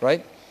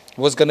 right?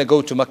 Was going to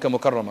go to Makkah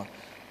Mukarramah.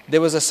 There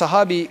was a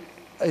Sahabi,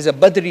 he's a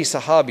Badri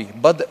Sahabi.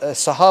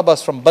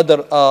 Sahabas from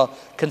Badr are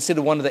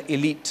considered one of the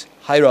elite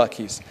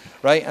hierarchies,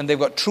 right? And they've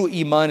got true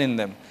Iman in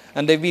them.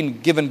 And they've been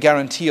given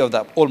guarantee of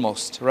that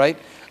almost, right?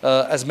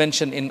 As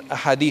mentioned in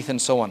Hadith and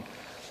so on.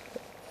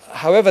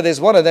 However, there's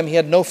one of them, he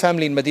had no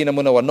family in Medina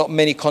Munawwar, not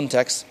many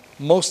contacts.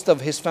 Most of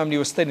his family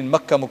was staying in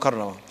Makkah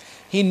Mukarramah.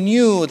 He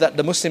knew that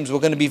the Muslims were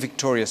going to be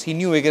victorious. He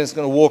knew he was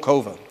going to walk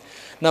over.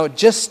 Now,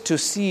 just to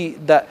see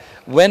that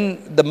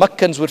when the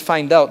Makkans would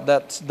find out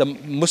that the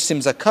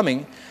Muslims are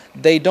coming,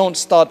 they don't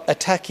start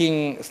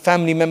attacking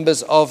family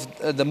members of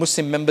the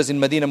Muslim members in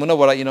Medina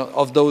Munawwara,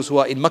 of those who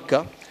are in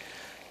Makkah.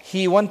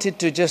 He wanted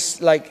to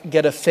just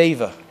get a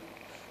favor.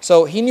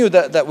 So he knew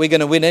that we're going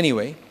to win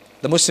anyway.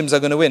 The Muslims are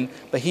going to win.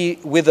 But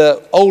with an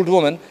old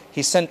woman,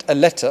 he sent a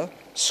letter,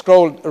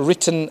 scrolled,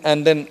 written,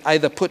 and then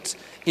either put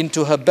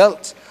into her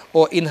belt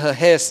or in her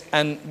hairs,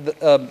 and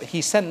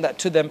he sent that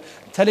to them,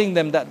 telling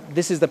them that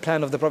this is the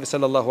plan of the Prophet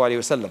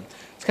ﷺ.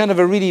 It's kind of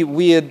a really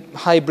weird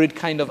hybrid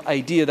kind of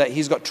idea that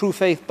he's got true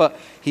faith, but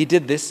he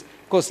did this.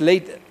 Of course,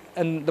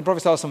 and the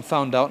Prophet ﷺ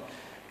found out,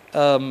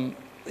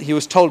 he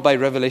was told by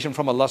revelation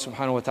from Allah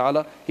subhanahu wa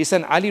ta'ala, he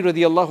sent Ali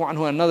radiallahu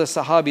anhu, another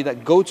Sahabi,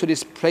 that go to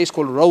this place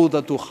called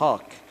Rawdatu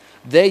Khaq.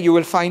 There you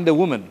will find a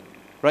woman,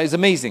 right? It's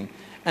amazing.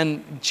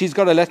 And she's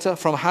got a letter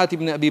from Hatib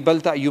ibn Abi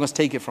Balta, you must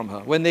take it from her.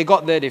 When they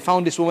got there, they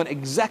found this woman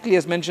exactly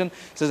as mentioned.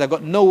 Says, I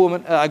got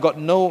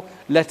no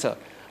letter.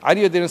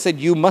 Ali then said,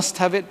 you must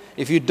have it.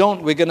 If you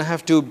don't, we're going to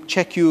have to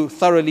check you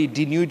thoroughly,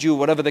 denude you,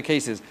 whatever the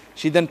case is.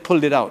 She then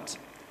pulled it out,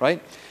 right?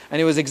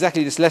 And it was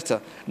exactly this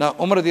letter. Now,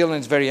 Umar radiallahu anhu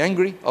is very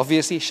angry,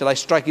 obviously. Shall I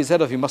strike his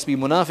head off? He must be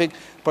munafiq.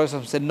 The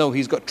Prophet said, no,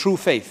 he's got true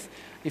faith.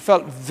 He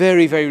felt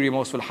very, very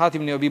remorseful. Hatib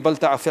ibn Abi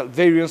Balta felt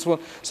very remorseful.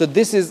 So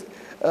this is,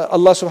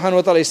 Allah subhanahu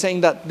wa ta'ala is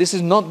saying that this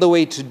is not the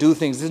way to do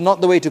things. This is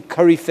not the way to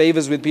curry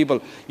favors with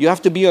people. You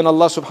have to be on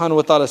Allah subhanahu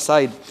wa ta'ala's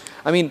side.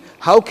 I mean,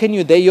 how can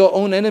you? They're your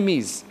own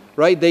enemies,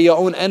 right? They're your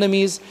own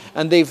enemies,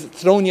 and they've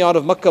thrown you out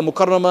of Makkah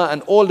Mukarramah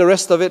and all the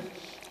rest of it.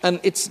 And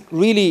it's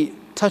really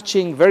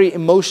touching, very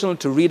emotional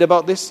to read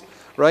about this,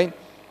 right?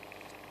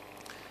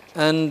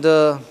 And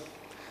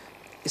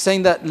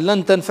saying that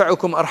لَن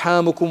تَنْفَعُكُمْ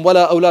أَرْحَامُكُمْ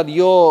وَلَا أَوْلَادُ,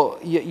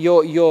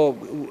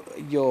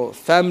 your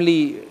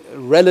family,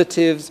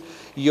 relatives,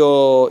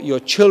 your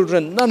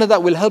children, none of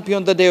that will help you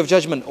on the Day of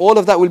Judgment. All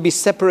of that will be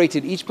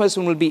separated. Each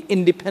person will be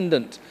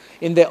independent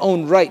in their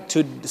own right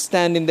to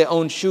stand in their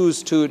own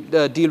shoes, to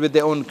deal with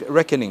their own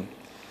reckoning.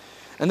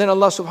 And then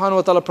Allah subhanahu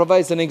wa ta'ala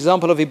provides an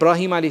example of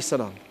Ibrahim alayhi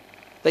salam,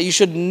 that you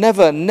should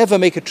never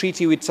make a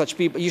treaty with such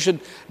people. You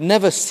should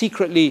never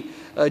secretly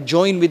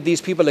join with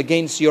these people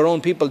against your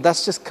own people.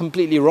 That's just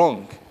completely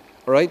wrong,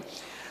 all right?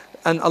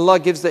 And Allah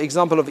gives the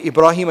example of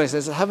Ibrahim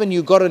alayhi salam. Haven't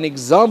you got an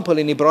example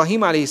in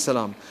Ibrahim alayhi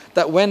salam,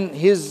 that when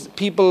his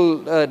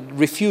people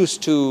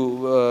refused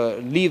to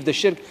leave the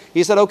shirk,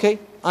 he said, okay,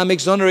 I'm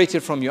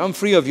exonerated from you, I'm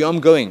free of you, I'm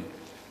going,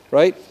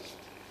 right?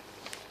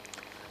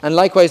 And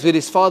likewise with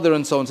his father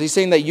and so on. So he's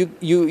saying that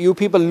you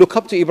people look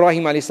up to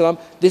Ibrahim alayhi salam.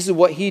 This is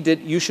what he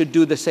did, you should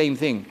do the same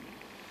thing.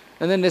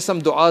 And then there's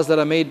some du'as that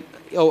are made.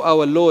 Oh,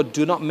 our Lord,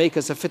 do not make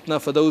us a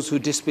fitna for those who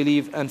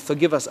disbelieve, and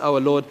forgive us,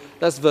 our Lord.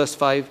 That's verse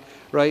 5,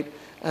 right?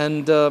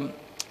 And لَقَدْ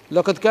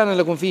كَانَ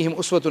لَكُمْ فِيهِمْ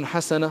أُسْوَةٌ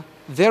حَسَنَةٌ.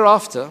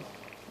 Thereafter,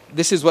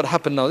 this is what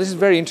happened now. This is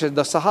very interesting.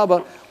 The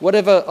Sahaba,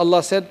 whatever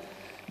Allah said,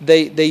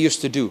 they used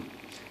to do.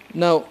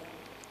 Now,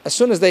 as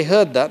soon as they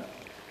heard that,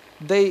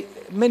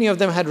 many of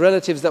them had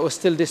relatives that were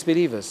still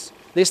disbelievers.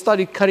 They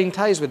started cutting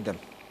ties with them.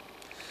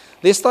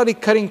 They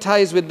started cutting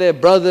ties with their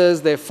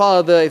brothers, their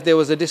father, if there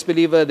was a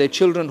disbeliever, their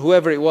children,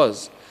 whoever it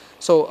was.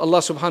 So Allah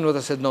subhanahu wa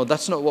ta'ala said, no,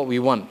 that's not what we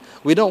want.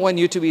 We don't want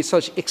you to be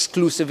such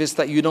exclusivists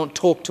that you don't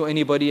talk to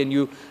anybody and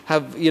you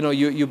have,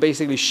 you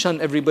basically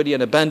shun everybody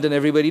and abandon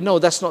everybody. No,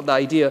 that's not the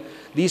idea.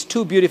 These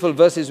two beautiful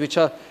verses, which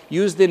are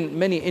used in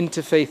many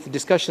interfaith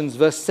discussions,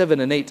 verse 7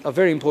 and 8, are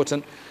very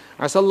important.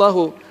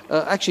 Asallahu,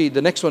 actually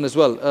the next one as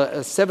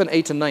well, 7,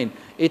 8 and 9.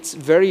 It's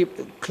very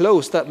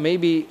close that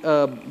maybe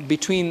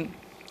between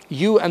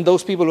you and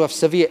those people who have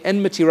severe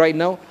enmity right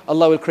now,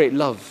 Allah will create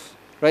love,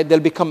 right?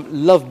 There'll become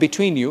love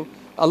between you.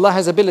 Allah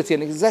has ability,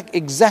 and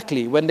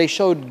exactly when they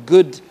showed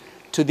good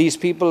to these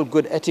people,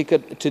 good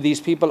etiquette to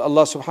these people.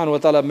 Allah subhanahu wa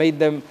ta'ala made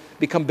them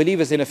become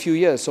believers in a few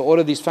years. So all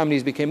of these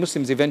families became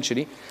Muslims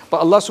eventually. But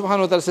Allah subhanahu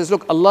wa ta'ala says,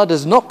 look, Allah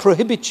does not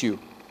prohibit you,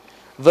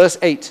 verse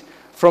 8,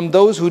 from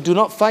those who do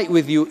not fight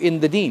with you in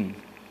the deen.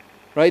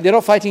 Right? They're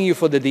not fighting you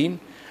for the deen,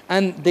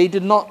 and they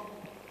did not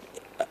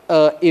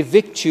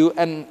evict you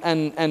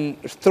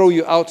and throw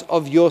you out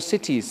of your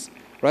cities.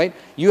 Right?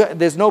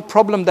 There's no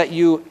problem that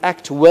you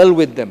act well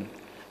with them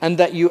and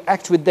that you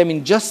act with them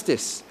in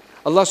justice.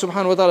 Allah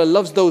subhanahu wa ta'ala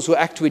loves those who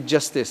act with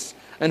justice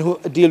and who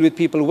deal with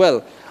people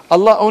well.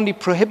 Allah only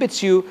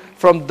prohibits you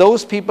from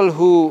those people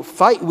who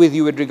fight with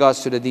you with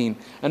regards to the deen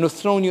and who've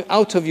thrown you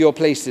out of your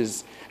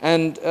places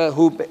and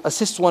who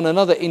assist one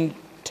another in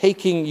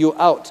taking you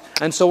out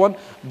and so on.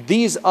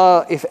 These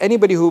are, if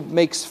anybody who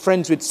makes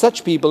friends with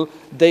such people,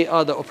 they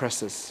are the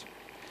oppressors.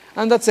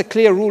 And that's a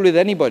clear rule with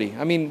anybody.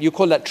 I mean, you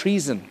call that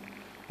treason,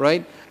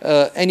 right?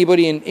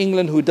 Anybody in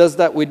England who does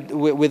that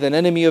with an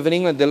enemy of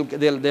England,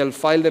 they'll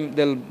file them,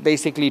 they'll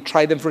basically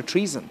try them for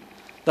treason.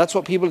 That's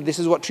what this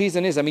is what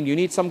treason is. I mean, you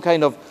need some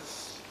kind of,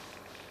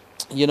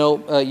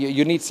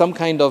 you need some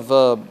kind of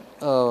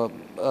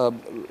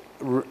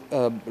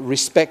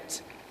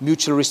respect,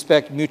 mutual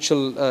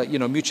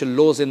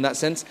laws in that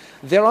sense.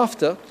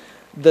 Thereafter,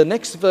 the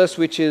next verse,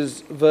 which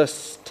is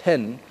verse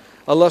 10,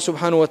 Allah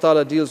subhanahu wa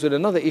ta'ala deals with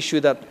another issue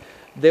that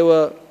there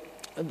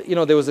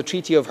was a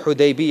treaty of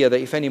Hudaybiyah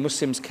that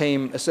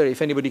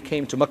if anybody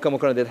came to Makkah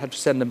Mukarramah, they'd have to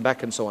send them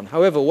back and so on.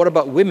 However, what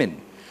about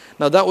women?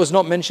 Now that was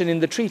not mentioned in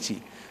the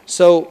treaty.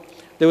 So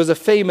there was a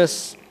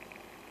famous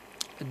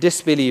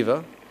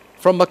disbeliever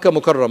from Makkah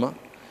Mukarramah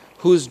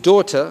whose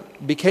daughter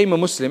became a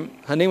Muslim.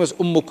 Her name was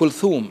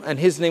Kulthum, and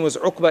his name was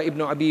Uqba ibn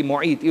Abi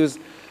Mu'ayt. He was a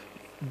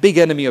big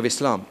enemy of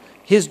Islam.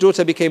 His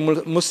daughter became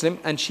Muslim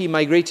and she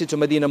migrated to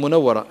Medina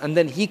Munawwara. And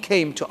then he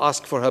came to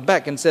ask for her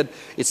back and said,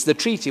 it's the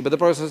treaty. But the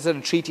Prophet said,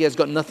 the treaty has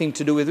got nothing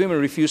to do with women,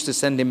 refused to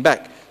send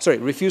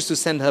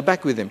her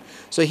back with him.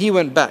 So he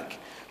went back.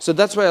 So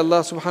that's why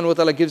Allah subhanahu wa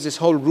ta'ala gives this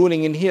whole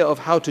ruling in here of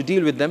how to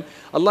deal with them.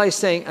 Allah is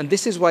saying, and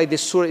this is why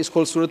this surah is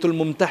called Suratul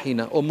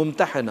Mumtahina or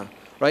Mumtahana,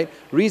 right?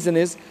 Reason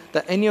is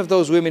that any of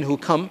those women who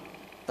come,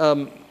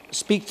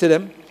 speak to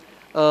them,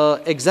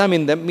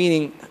 examine them,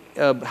 meaning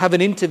have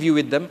an interview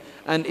with them,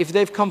 and if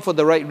they've come for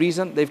the right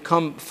reason, they've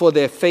come for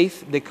their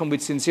faith, they come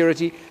with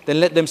sincerity, then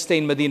let them stay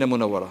in Medina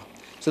Munawwara.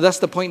 So that's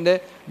the point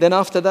there. Then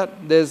after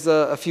that, there's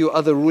a few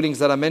other rulings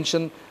that I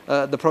mentioned.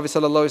 The Prophet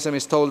ﷺ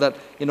is told that,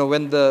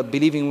 when the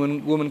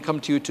believing women come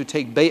to you to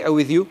take bay'ah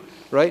with you,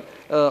 right,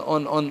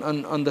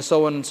 on the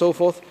so on and so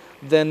forth,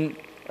 then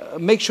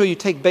make sure you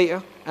take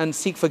bay'ah and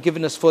seek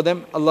forgiveness for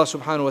them. Allah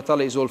subhanahu wa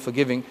ta'ala is all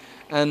forgiving.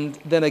 And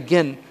then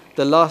again,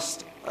 the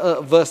last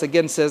verse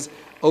again says,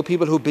 O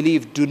people who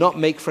believe, do not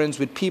make friends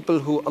with people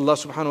who Allah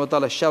subhanahu wa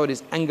ta'ala showered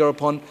His anger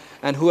upon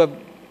and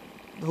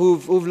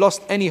who've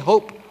lost any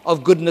hope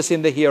of goodness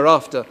in the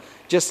hereafter.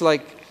 Just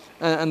like,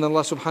 and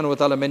Allah subhanahu wa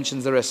ta'ala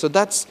mentions the rest. So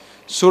that's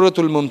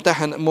Suratul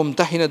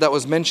Mumtahina that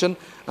was mentioned.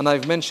 And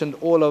I've mentioned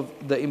all of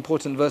the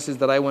important verses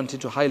that I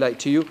wanted to highlight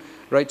to you.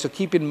 Right, so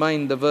keep in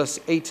mind the verse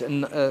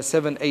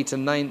 7, 8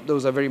 and 9.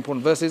 Those are very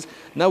important verses.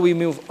 Now we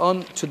move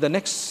on to the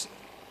next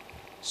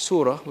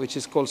surah, which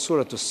is called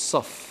Suratul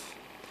Saf.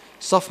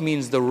 Saf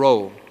means the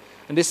row,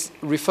 and this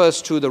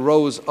refers to the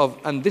rows of,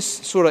 and this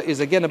surah is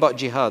again about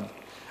jihad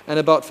and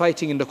about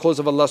fighting in the cause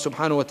of Allah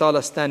subhanahu wa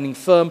ta'ala, standing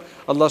firm,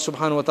 Allah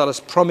subhanahu wa ta'ala's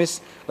promise.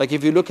 Like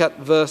if you look at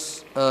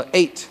verse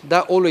 8,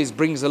 that always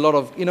brings a lot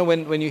of,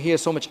 when you hear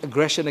so much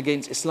aggression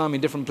against Islam in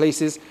different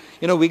places,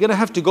 we're going to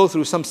have to go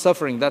through some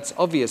suffering, that's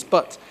obvious.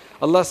 But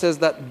Allah says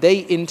that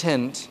they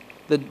intend,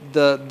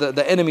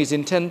 the enemies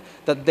intend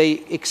that they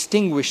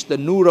extinguish the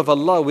nur of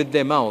Allah with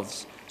their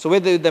mouths. So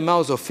whether with their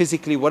mouths or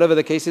physically, whatever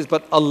the case is,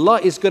 but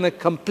Allah is going to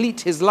complete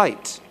His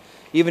light,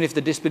 even if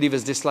the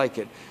disbelievers dislike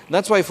it. And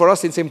that's why for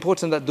us it's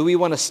important that do we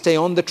want to stay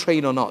on the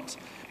train or not?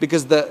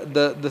 Because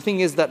the thing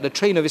is that the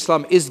train of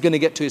Islam is going to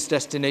get to its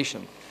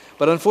destination.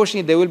 But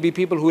unfortunately there will be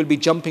people who will be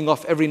jumping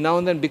off every now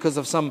and then because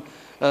of some,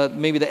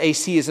 maybe the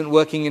AC isn't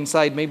working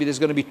inside, maybe there's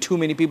going to be too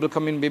many people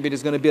coming, maybe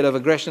there's going to be a bit of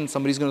aggression,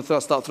 somebody's going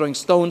to start throwing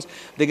stones,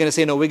 they're going to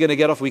say, no, we're going to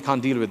get off, we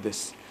can't deal with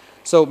this.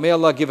 So may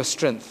Allah give us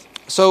strength.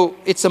 So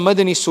it's a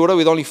Madani surah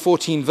with only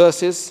 14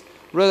 verses,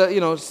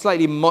 rather,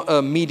 slightly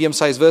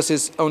medium-sized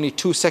verses, only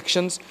 2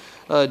 sections.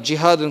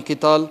 Jihad and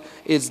Qital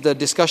is the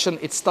discussion.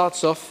 It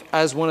starts off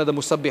as one of the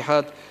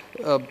musabbihat,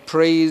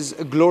 praise,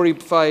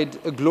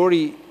 glorified,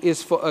 glory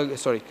is for,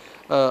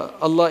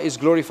 Allah is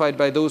glorified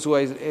by those who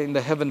are in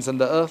the heavens and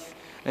the earth,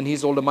 and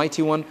He's all the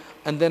mighty one.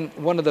 And then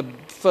one of the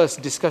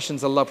first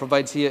discussions Allah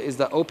provides here is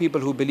that, O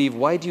people who believe,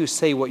 why do you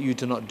say what you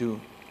do not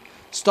do?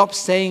 Stop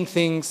saying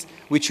things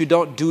which you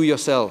don't do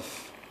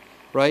yourself,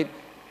 right?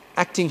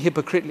 Acting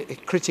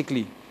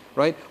hypocritically,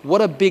 right? What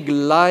a big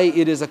lie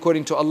it is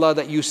according to Allah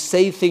that you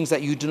say things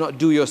that you do not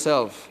do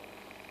yourself,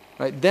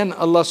 right? Then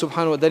Allah subhanahu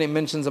wa ta'ala, then it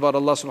mentions about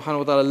Allah subhanahu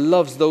wa ta'ala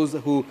loves those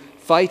who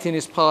fight in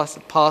His path,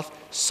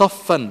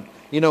 saffan,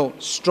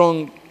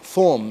 strong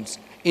forms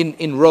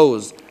in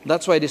rows.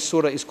 That's why this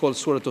surah is called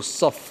Suratul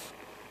Saf,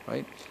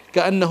 right?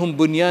 كَأَنَّهُمْ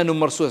بُنْيَانٌ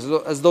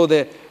مَرْصُوصٌ, as though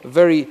they're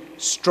very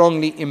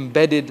strongly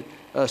embedded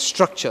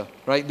structure,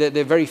 right?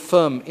 They're very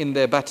firm in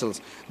their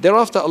battles.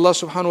 Thereafter, Allah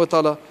subhanahu wa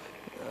ta'ala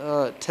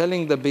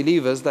telling the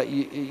believers that,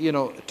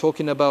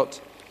 talking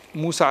about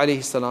Musa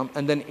alayhi salam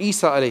and then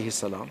Isa alayhi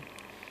salam,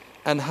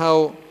 and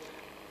how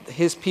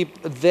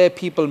their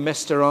people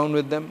messed around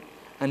with them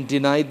and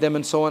denied them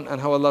and so on, and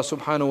how Allah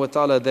subhanahu wa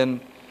ta'ala then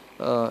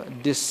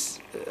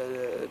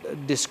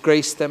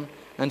disgraced them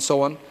and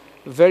so on.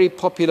 Very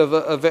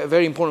popular,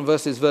 very important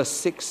verse is verse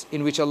 6,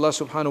 in which Allah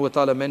subhanahu wa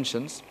ta'ala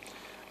mentions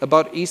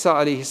about Isa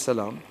alayhi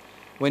salam.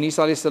 When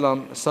Isa alayhi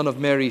salam, son of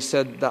Mary,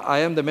 said that I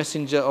am the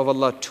messenger of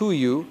Allah to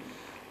you,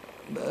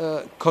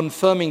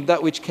 confirming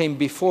that which came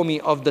before me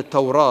of the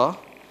Torah,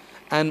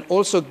 and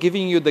also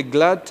giving you the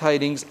glad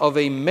tidings of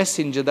a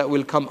messenger that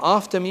will come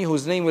after me,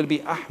 whose name will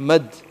be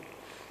Ahmad.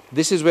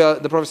 This is where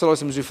the Prophet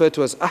ﷺ is referred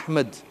to as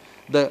Ahmad,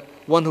 the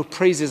one who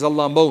praises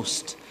Allah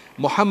most.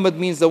 Muhammad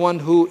means the one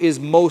who is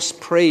most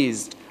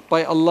praised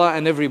by Allah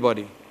and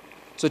everybody.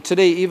 So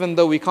today, even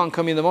though we can't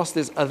come in the mosque,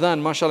 there's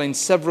adhan, mashallah, in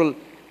several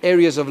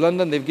areas of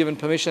London. They've given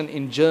permission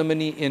in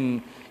Germany,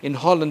 in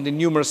Holland, in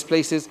numerous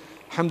places.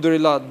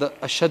 Alhamdulillah, the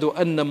Ashhadu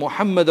anna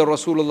Muhammadan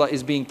Rasulullah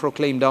is being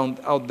proclaimed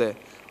out there.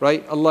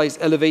 Right? Allah is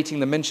elevating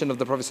the mention of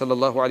the Prophet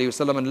sallallahu alaihi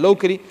wasallam. And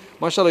locally,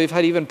 mashallah, we've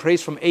had even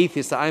praise from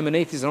atheists that I'm an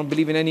atheist, I don't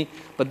believe in any,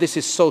 but this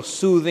is so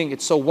soothing,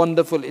 it's so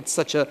wonderful, it's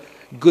such a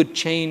good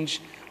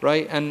change,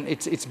 right? And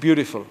it's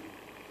beautiful.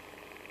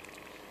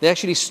 They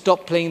actually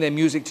stopped playing their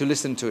music to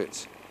listen to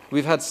it.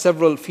 We've had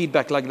several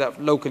feedback like that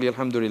locally,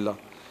 alhamdulillah.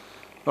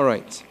 All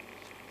right.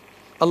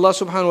 Allah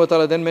subhanahu wa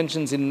ta'ala then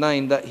mentions in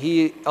 9 that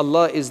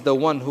Allah is the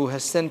one who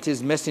has sent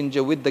His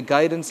messenger with the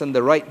guidance and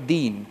the right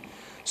deen,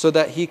 so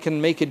that He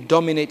can make it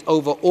dominate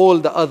over all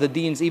the other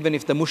deens, even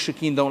if the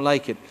mushrikeen don't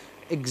like it.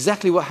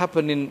 Exactly what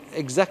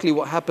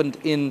happened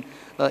in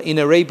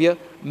Arabia,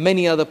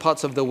 many other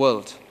parts of the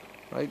world,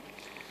 right?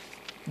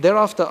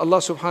 Thereafter, Allah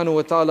subhanahu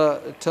wa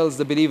ta'ala tells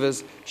the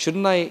believers,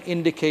 shouldn't I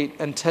indicate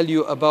and tell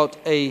you about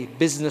a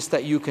business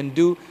that you can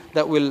do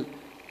that will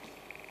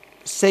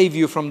save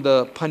you from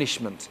the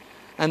punishment?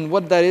 And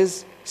what that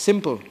is,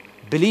 simple.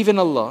 Believe in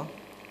Allah,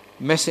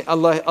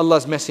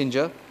 Allah's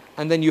messenger,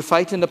 and then you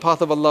fight in the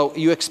path of Allah,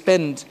 you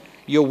expend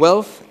your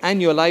wealth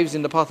and your lives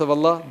in the path of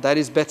Allah, that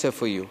is better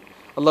for you.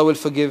 Allah will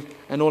forgive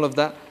and all of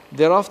that.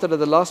 Thereafter,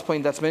 the last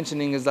point that's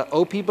mentioning is that,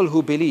 O people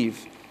who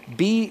believe,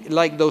 be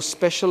like those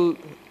special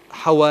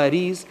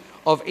Hawaris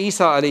of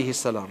Isa alayhi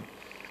salam.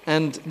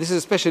 And this is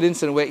a special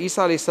incident where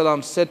Isa alayhi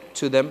salam said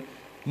to them,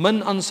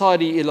 Man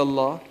ansari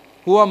ilallah,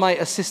 who are my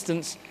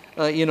assistants,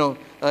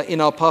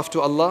 in our path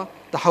to Allah?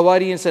 The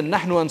Hawarians said,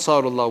 Nahnu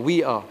ansarullah,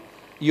 we are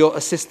your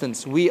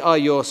assistants, we are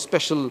your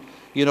special,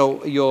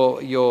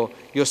 your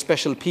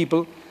special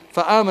people.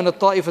 فَآمَنَ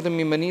الطَّائِفَةٌ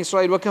مِّن بَنِي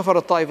إِسْرَائِيلَ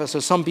وَكَفَرَ الطَّائِفَةُ. So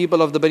some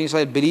people of the Bani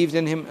Israel believed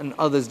in him and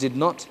others did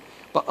not.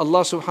 But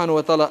Allah subhanahu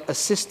wa ta'ala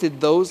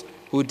assisted those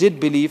who did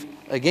believe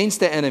against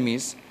their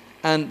enemies,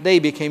 and they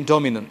became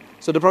dominant.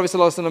 So the Prophet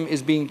ﷺ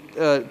is being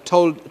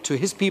told to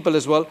his people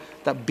as well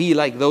that be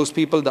like those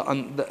people,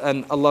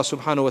 and Allah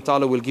subhanahu wa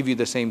ta'ala will give you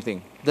the same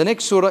thing. The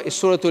next surah is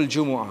Surah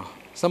Al-Jumu'ah.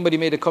 Somebody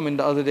made a comment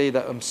the other day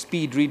that I'm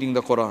speed reading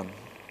the Quran.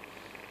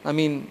 I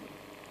mean,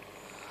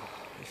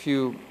 if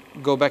you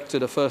go back to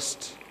the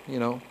first,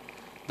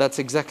 that's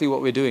exactly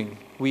what we're doing.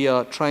 We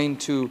are trying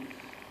to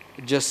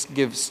just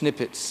give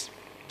snippets,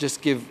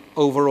 just give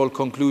overall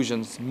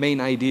conclusions,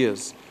 main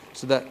ideas,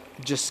 so that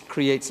just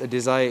creates a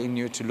desire in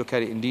you to look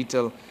at it in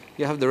detail.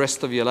 You have the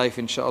rest of your life,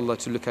 inshallah,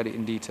 to look at it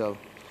in detail.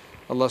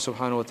 Allah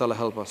subhanahu wa ta'ala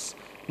help us.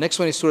 Next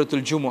one is Surah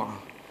Al-Jumu'ah.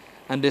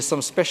 And there's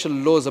some special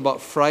laws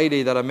about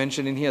Friday that are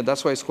mentioned in here.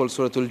 That's why it's called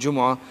Surah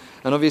Al-Jumu'ah.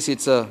 And obviously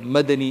it's a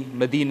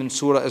Medinan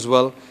surah as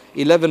well.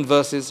 11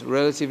 verses,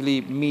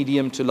 relatively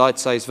medium to light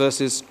size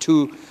verses,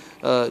 two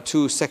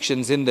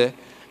sections in there.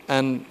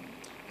 And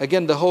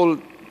again,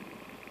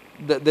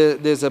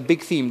 there's a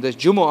big theme. The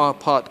Jumu'ah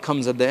part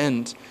comes at the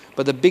end.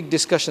 But the big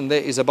discussion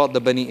there is about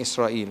the Bani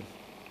Israel.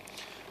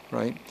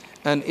 Right?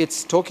 And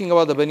it's talking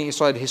about the Bani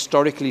Israel,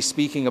 historically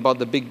speaking, about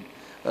the big...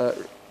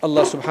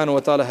 Allah subhanahu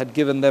wa ta'ala had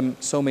given them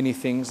so many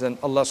things, and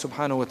Allah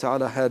subhanahu wa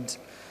ta'ala had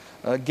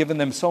given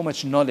them so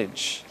much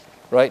knowledge,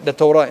 right? The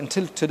Torah,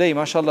 until today,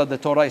 mashallah, the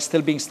Torah is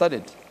still being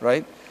studied,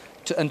 right?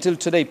 Until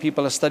today,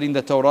 people are studying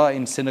the Torah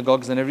in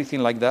synagogues and everything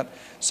like that.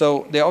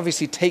 So they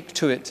obviously take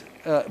to it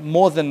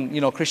more than,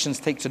 Christians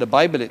take to the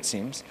Bible, it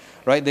seems,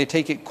 right? They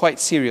take it quite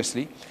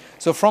seriously.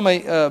 So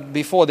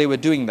before they were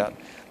doing that.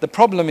 The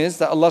problem is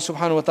that Allah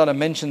subhanahu wa ta'ala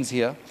mentions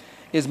here,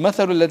 is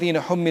مَثَلُ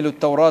الَّذِينَ حُمِّلُوا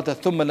التَّوْرَاةَ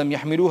ثُمَّ لَمْ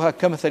يَحْمِلُوهَا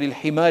كَمَثَلِ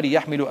الْحِمَارِ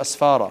يَحْمِلُ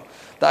أَسْفَارًا.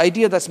 The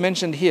idea that's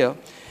mentioned here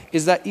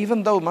is that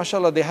even though,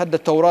 mashallah, they had the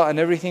Torah and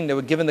everything, they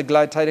were given the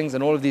glad tidings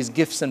and all of these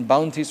gifts and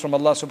bounties from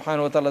Allah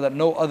subhanahu wa ta'ala that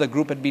no other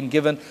group had been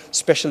given,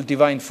 special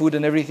divine food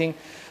and everything,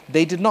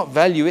 they did not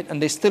value it, and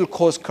they still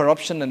caused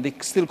corruption and they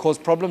still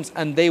caused problems,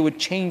 and they would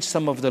change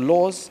some of the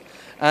laws.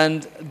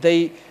 And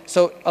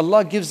so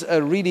Allah gives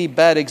a really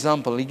bad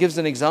example. He gives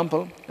an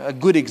example, a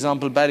good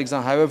example, bad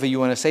example, however you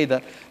want to say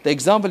that. The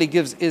example he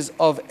gives is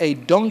of a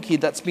donkey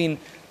that's been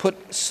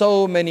put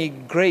so many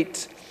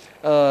great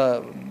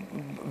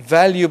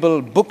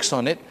valuable books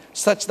on it,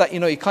 such that,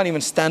 it can't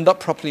even stand up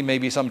properly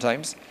maybe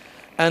sometimes,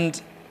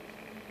 and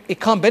it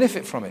can't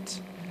benefit from it.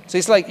 So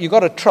it's like you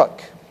got a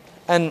truck,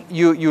 and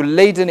you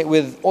laden it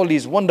with all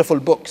these wonderful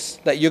books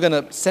that you're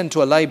going to send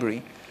to a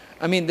library.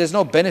 I mean, there's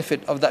no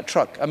benefit of that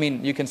truck. I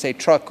mean, you can say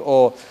truck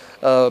or,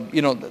 the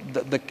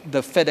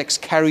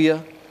FedEx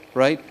carrier,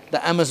 right?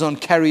 The Amazon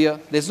carrier.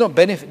 There's no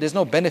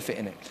benefit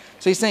in it.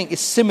 So he's saying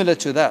it's similar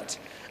to that.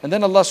 And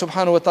then Allah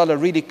subhanahu wa ta'ala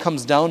really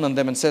comes down on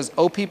them and says,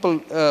 "O people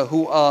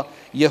who are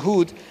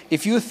Yahud,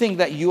 if you think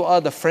that you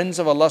are the friends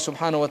of Allah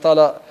subhanahu wa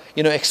ta'ala,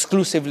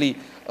 exclusively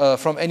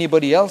from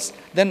anybody else,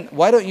 then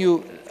why don't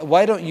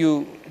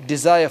you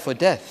desire for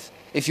death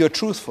if you're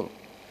truthful?"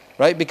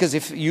 Right? Because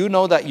if you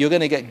know that you're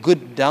going to get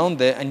good down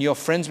there and you're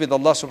friends with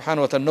Allah subhanahu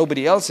wa ta'ala,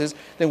 nobody else is,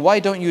 then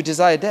why don't you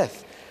desire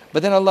death?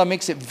 But then Allah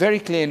makes it very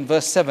clear in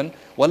verse 7,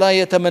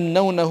 وَلَا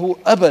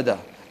يَتَمَنَّوْنَهُ أَبَدًا.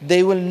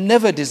 They will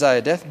never desire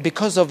death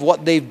because of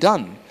what they've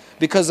done,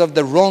 because of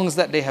the wrongs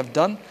that they have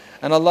done.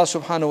 And Allah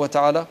subhanahu wa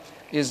ta'ala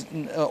is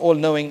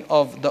all-knowing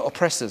of the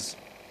oppressors.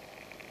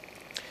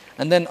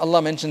 And then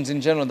Allah mentions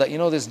in general that,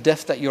 this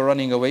death that you're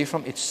running away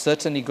from, it's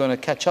certainly going to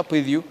catch up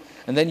with you.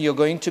 And then you're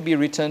going to be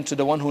returned to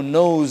the one who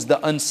knows the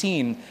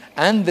unseen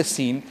and the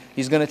seen.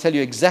 He's going to tell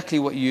you exactly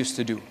what you used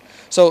to do.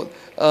 So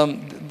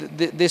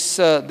this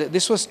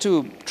was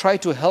to try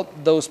to help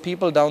those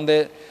people down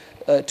there,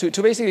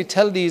 to basically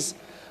tell these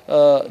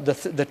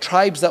the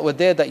tribes that were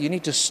there that you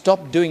need to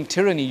stop doing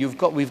tyranny.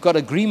 We've got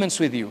agreements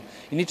with you.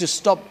 You need to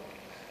stop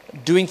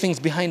doing things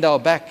behind our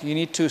back. You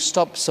need to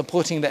stop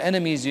supporting the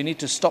enemies. You need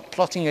to stop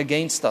plotting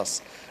against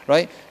us.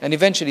 Right? And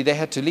eventually they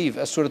had to leave,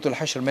 as Surah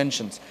Al-Hashr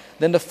mentions.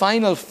 Then the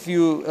final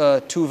few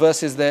two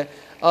verses there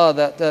are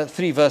that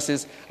 3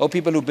 verses. O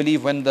people who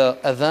believe, when the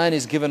adhan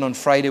is given on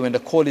Friday, when the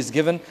call is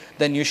given,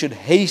 then you should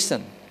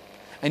hasten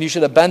and you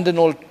should abandon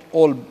all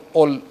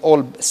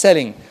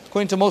selling.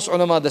 According to most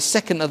ulama, the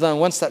second adhan,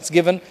 once that's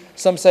given,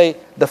 some say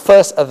the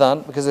first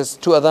adhan, because there's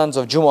 2 adhans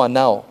of Jumu'ah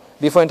now.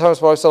 Before in times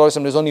of Prophet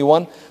ﷺ, there's only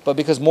one, but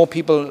because more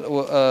people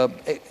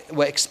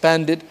were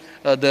expanded,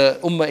 the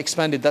ummah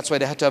expanded, that's why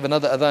they had to have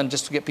another adhan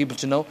just to get people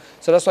to know.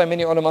 So that's why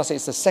many ulama say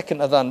it's the second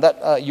adhan,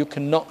 that you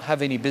cannot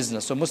have any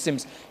business. So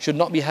Muslims should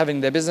not be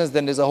having their business.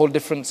 Then there's a whole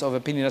difference of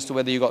opinion as to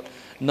whether you got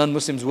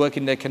non-Muslims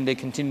working there, can they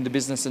continue the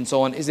business and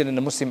so on, is it in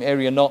a Muslim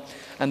area or not,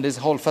 and there's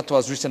whole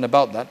fatwas written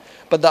about that.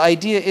 But the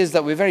idea is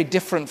that we're very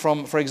different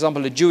from, for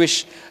example, the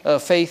Jewish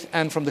faith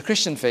and from the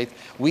Christian faith.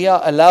 We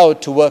are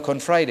allowed to work on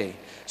Friday.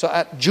 So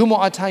at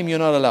Jumu'ah time, you're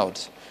not allowed,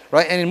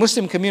 right? And in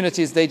Muslim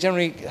communities, they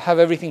generally have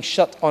everything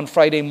shut on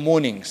Friday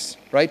mornings,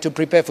 right, to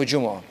prepare for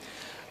Jumu'ah.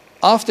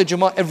 After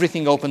Jumu'ah,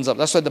 everything opens up.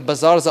 That's why the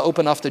bazaars are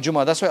open after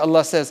Jumu'ah. That's why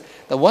Allah says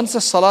that once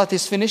the salat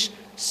is finished,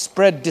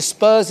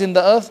 disperse in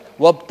the earth,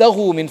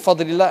 وَابْتَغُوا مِنْ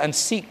فَضْلِ اللَّهِ, and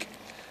seek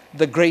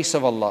the grace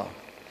of Allah.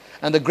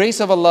 And the grace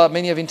of Allah,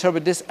 many have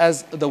interpreted this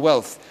as the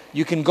wealth.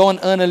 You can go and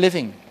earn a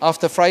living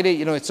after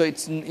Friday, so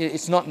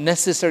it's not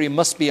necessary,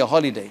 must be a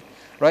holiday.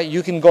 Right?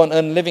 You can go and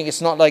earn a living. It's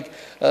not like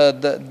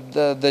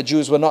the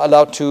Jews were not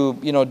allowed to,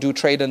 do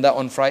trade and that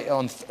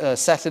on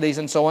Saturdays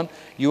and so on.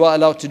 You are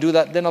allowed to do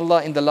that. Then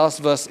Allah in the last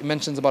verse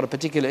mentions about a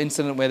particular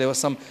incident where there was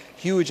some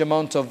huge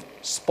amount of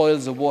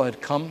spoils of war had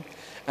come,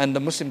 and the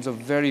Muslims are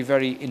very,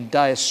 very in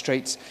dire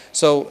straits.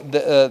 So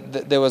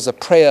there was a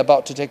prayer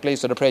about to take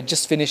place, or the prayer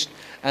just finished,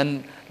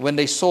 and when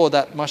they saw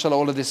that, mashallah,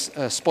 all of this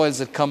spoils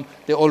had come,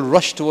 they all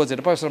rushed towards it.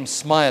 The Prophet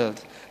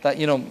smiled that,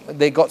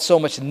 they got so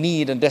much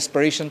need and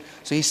desperation.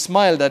 So he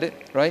smiled at it,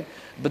 right?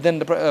 But then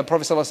the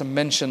Prophet ﷺ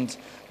mentioned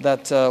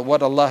that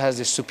what Allah has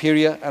is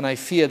superior, and I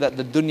fear that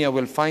the dunya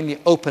will finally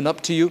open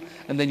up to you,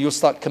 and then you'll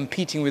start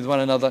competing with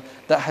one another.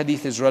 That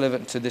hadith is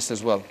relevant to this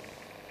as well.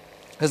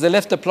 Because they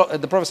left the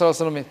Prophet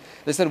ﷺ,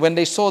 they said, when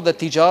they saw the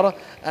tijara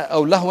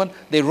or lahwan,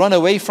 they run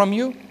away from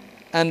you,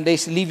 and they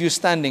leave you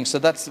standing. So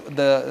that's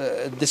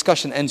the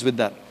discussion ends with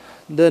that.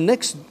 The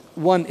next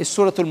one is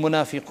Surah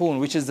Al-Munafiqun,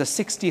 which is the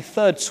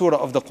 63rd surah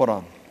of the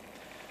Quran.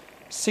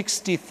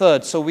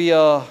 63rd, so we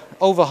are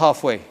over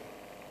halfway,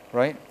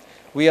 right?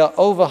 We are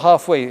over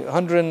halfway,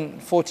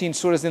 114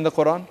 surahs in the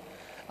Quran.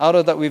 Out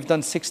of that, we've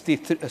done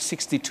 62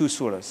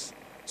 surahs.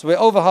 So we're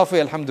over halfway,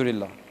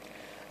 alhamdulillah.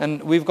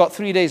 And we've got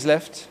 3 days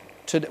left.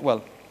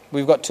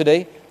 We've got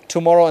today,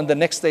 tomorrow, and the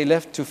next day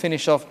left to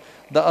finish off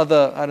the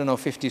other,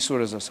 50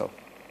 surahs or so.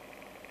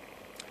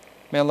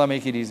 May Allah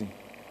make it easy.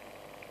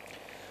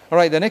 All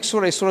right, the next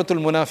surah is Surah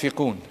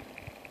Al-Munafiqun.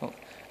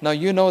 Now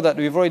you know that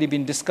we've already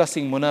been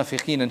discussing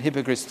munafiqeen and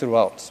hypocrites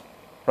throughout.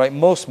 Right?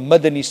 Most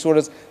Madani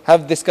surahs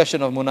have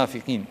discussion of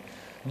munafiqeen.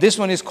 This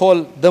one is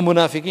called the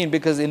Munafiqeen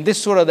because in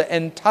this surah, the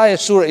entire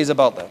surah is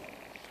about that.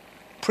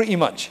 Pretty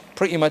much.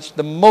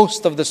 The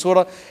most of the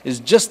surah is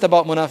just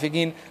about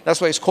munafiqeen.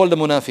 That's why it's called the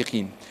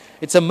Munafiqeen.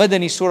 It's a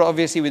Madani surah,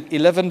 obviously, with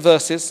 11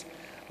 verses.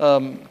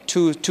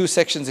 Two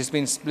sections it's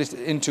been split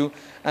into,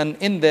 and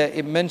in there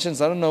it mentions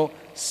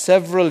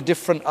several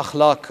different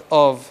akhlaq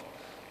of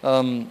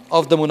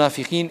the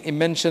munafiqeen. It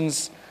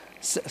mentions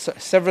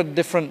several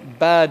different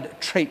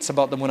bad traits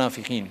about the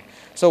munafiqeen.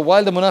 So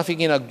while the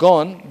munafiqeen are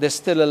gone, there's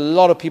still a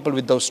lot of people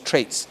with those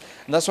traits.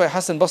 And that's why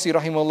Hassan Basri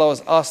rahimahullah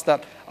was asked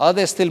that, are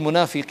there still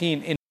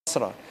munafiqeen in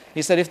Basra?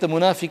 He said if the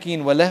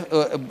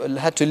munafiqeen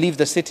had to leave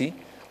the city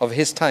of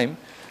his time,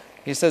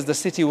 he says the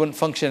city wouldn't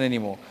function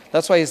anymore.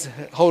 That's why his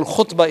whole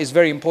khutbah is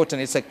very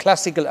important. It's a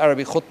classical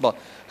Arabic khutbah.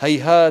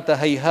 هيهات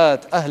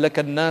هيهات أهلك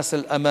الناس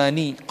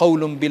الأماني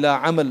قول بلا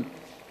عمل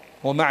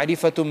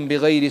ومعرفة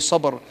بغير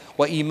صبر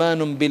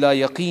وإيمان بلا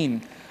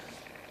يقين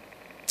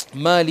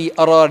ما لي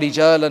أرى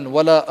رجالا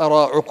ولا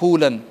أرى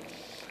عقولا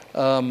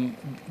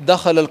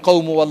دخل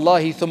القوم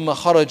والله ثم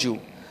خرجوا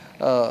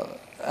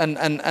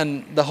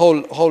and the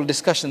whole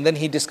discussion. Then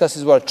he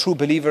discusses what a true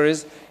believer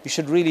is. You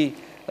should really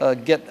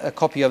get a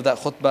copy of that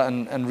khutbah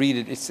and read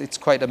it. It's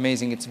quite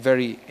amazing. It's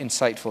very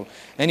insightful.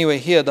 Anyway,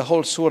 here the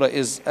whole surah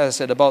is, as I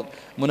said, about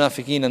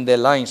munafiqeen and their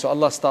lying. So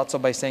Allah starts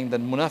off by saying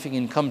that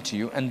munafiqeen come to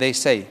you and they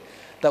say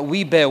that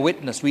we bear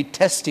witness, we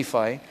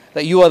testify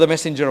that you are the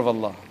messenger of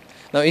Allah.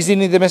 Now, isn't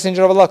he the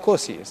messenger of Allah? Of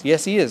course he is.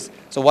 Yes, he is.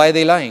 So why are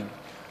they lying?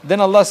 Then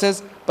Allah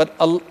says,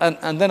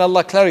 and then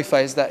Allah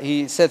clarifies that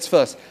He says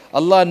first,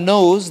 Allah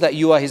knows that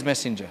you are His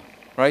messenger.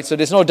 Right? So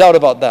there's no doubt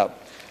about that.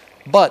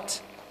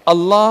 But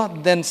Allah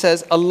then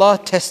says, Allah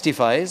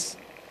testifies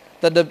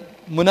that the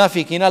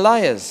munafiqeen are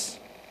liars.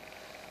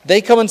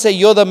 They come and say,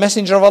 you're the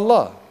messenger of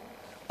Allah.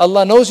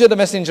 Allah knows you're the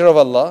messenger of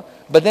Allah,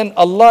 but then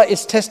Allah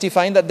is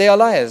testifying that they are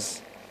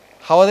liars.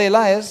 How are they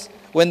liars?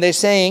 When they're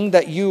saying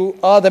that you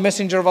are the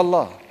messenger of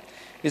Allah.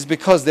 It's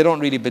because they don't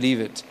really believe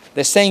it.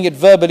 They're saying it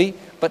verbally,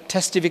 but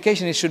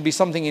testification, it should be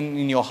something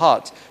in your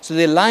heart. So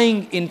they're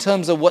lying in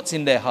terms of what's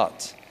in their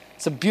heart.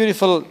 It's a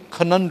beautiful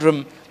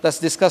conundrum that's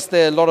discussed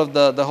there. A lot of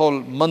the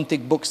whole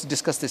mantiq books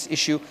discuss this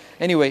issue.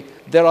 Anyway,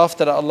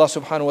 thereafter Allah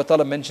subhanahu wa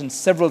ta'ala mentions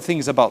several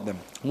things about them.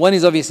 One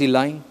is obviously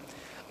lying,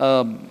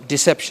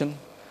 deception,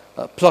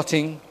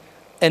 plotting,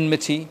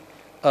 enmity,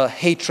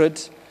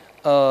 hatred,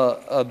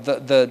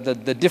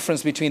 the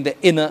difference between the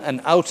inner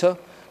and outer,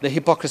 the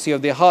hypocrisy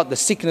of their heart, the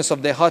sickness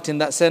of their heart in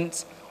that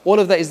sense. All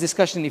of that is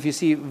discussion if you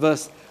see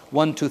verse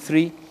 1 to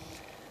 3.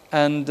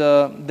 And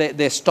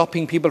they're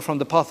stopping people from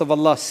the path of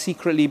Allah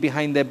secretly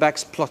behind their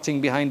backs,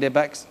 plotting behind their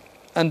backs.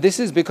 And this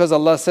is because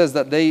Allah says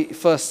that they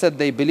first said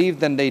they believed,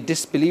 then they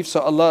disbelieved.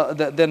 So Allah,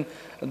 then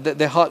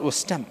their heart was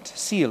stamped,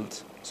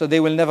 sealed. So they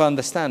will never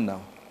understand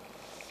now.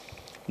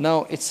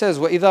 Now it says,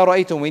 وَإِذَا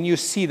رَأَيْتُمْ, when you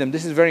see them,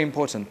 this is very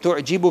important.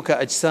 تُعْجِبُكَ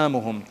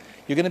أَجْسَامُهُمْ,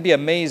 you're going to be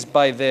amazed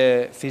by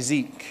their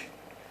physique.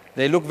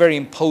 They look very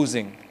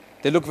imposing.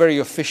 They look very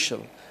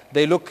official.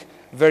 They look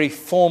very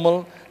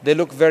formal. They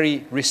look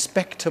very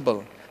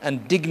respectable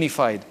and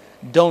dignified.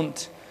 And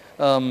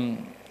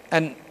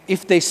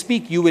if they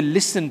speak, you will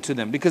listen to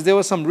them, because there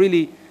were some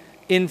really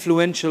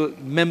influential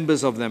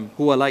members of them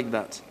who are like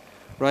that,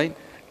 right?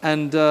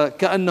 And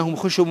كأنهم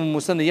خشب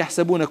مسند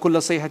يحسبون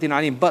كل صيحة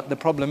عليم. But the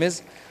problem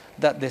is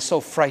that they're so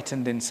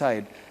frightened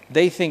inside.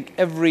 They think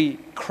every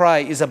cry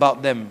is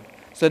about them,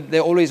 so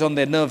they're always on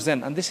their nerves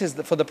then. And this is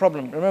for the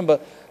problem. Remember,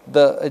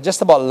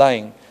 just about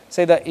lying.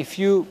 Say that if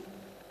you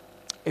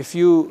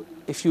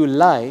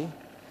lie.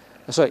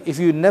 Sorry, if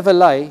you never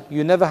lie,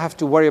 you never have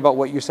to worry about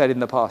what you said in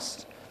the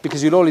past,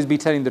 because you'll always be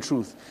telling the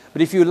truth.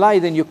 But if you lie,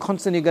 then you're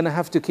constantly going to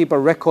have to keep a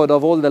record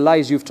of all the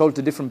lies you've told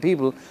to different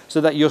people,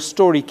 so that your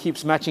story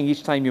keeps matching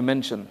each time you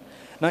mention.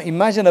 Now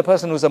imagine a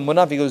person who's a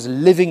munafiq, who's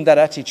living that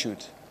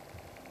attitude,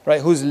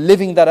 right? Who's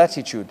living that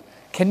attitude.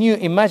 Can you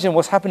imagine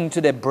what's happening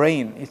to their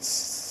brain?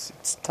 It's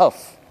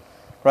tough,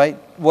 right?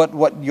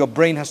 What your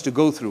brain has to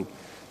go through.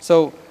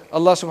 So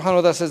Allah subhanahu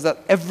wa ta'ala says that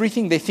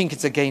everything they think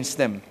it's against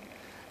them.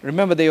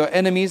 Remember, they are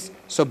enemies,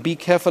 so be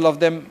careful of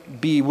them,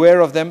 beware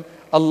of them.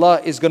 Allah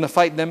is going to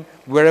fight them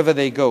wherever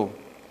they go.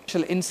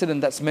 An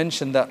incident that's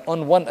mentioned that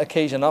on one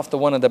occasion, after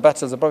one of the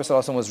battles, the Prophet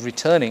ﷺ was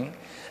returning,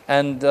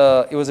 and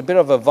it was a bit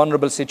of a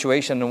vulnerable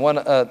situation. And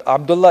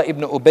Abdullah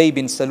ibn Ubay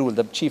bin Salul,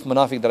 the chief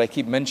munafiq that I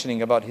keep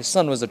mentioning about, his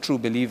son was a true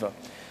believer,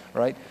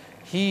 right?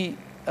 He,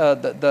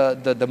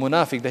 the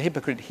munafiq, the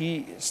hypocrite,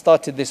 he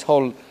started this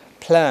whole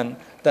plan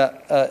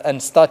that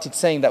and started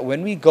saying that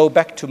when we go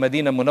back to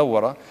Medina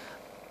Munawwara,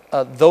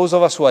 those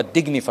of us who are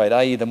dignified,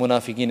 i.e. the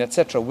munafiqeen,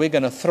 etc., we're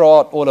going to throw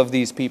out all of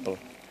these people,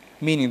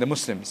 meaning the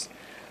Muslims.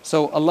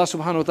 So Allah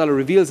subhanahu wa ta'ala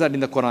reveals that in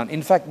the Quran.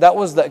 In fact, that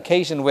was the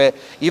occasion where,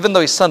 even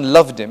though his son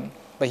loved him,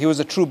 but he was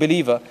a true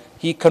believer,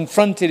 he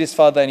confronted his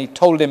father and he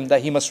told him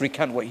that he must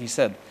recant what he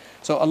said.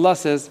 So Allah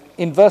says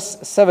in verse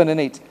 7 and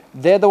 8,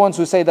 they're the ones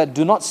who say that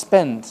do not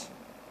spend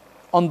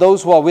on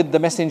those who are with the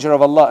messenger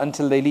of Allah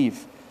until they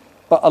leave.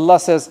 But Allah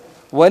says,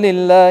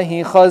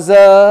 وَلِلَّهِ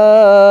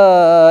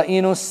خَزَائِنُ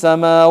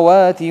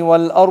السَّمَاوَاتِ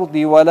وَالْأَرْضِ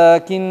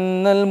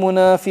وَلَكِنَّ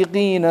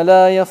الْمُنَافِقِينَ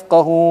لَا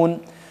يَفْقَهُونَ.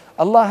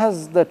 Allah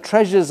has the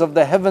treasures of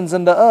the heavens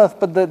and the earth,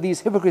 but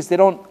these hypocrites, they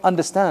don't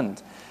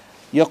understand.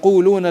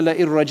 يَقُولُونَ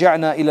لَإِن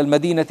رَجَعْنَا إِلَى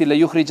الْمَدِينَةِ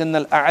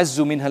لَيُخْرِجَنَّ الْأَعَزُّ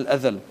مِنْهَا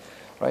الْأَذَلُ.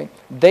 Right?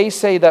 They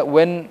say that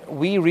when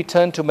we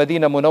return to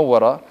Medina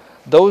Munawwara,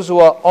 those who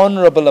are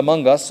honorable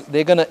among us,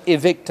 they're going to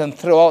evict and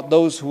throw out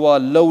those who are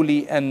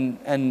lowly and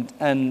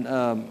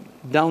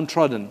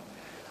downtrodden.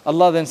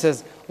 Allah then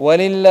says,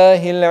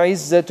 وَلِلَّهِ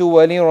الْعِزَّةُ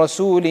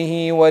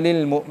وَلِرَسُولِهِ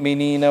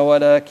وَلِلْمُؤْمِنِينَ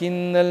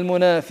وَلَكِنَّ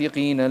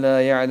الْمُنَافِقِينَ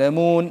لَا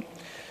يَعْلَمُونَ.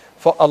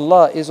 For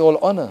Allah is all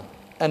honor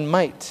and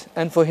might,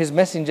 and for His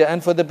messenger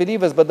and for the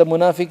believers, but the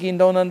munafiqeen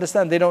don't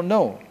understand, they don't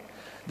know.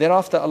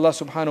 Thereafter, Allah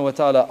subhanahu wa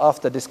ta'ala,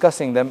 after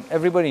discussing them,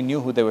 everybody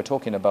knew who they were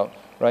talking about,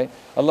 right?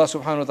 Allah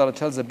subhanahu wa ta'ala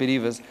tells the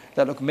believers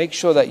that, look, make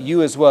sure that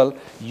you as well,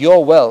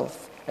 your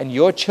wealth and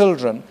your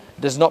children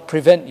does not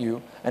prevent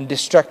you and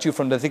distract you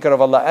from the dhikr of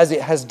Allah as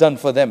it has done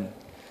for them.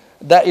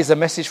 That is a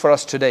message for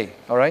us today,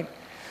 all right?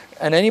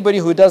 And anybody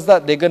who does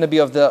that, they're going to be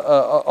of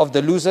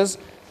the losers.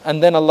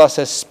 And then Allah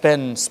says,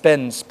 spend,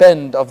 spend,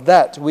 spend of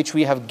that which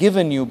we have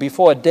given you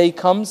before a day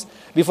comes,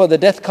 before the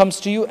death comes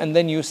to you. And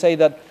then you say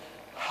that,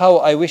 how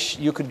I wish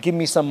you could give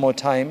me some more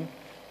time,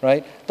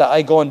 right? That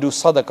I go and do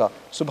sadaqah.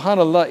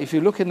 Subhanallah, if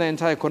you look in the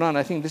entire Quran,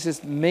 I think this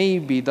is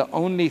maybe the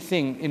only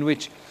thing in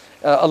which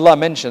Allah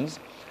mentions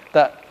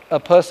that a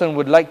person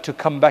would like to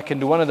come back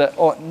and do one of the,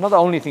 or not the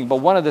only thing, but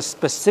one of the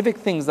specific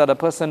things that a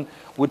person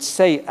would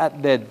say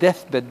at their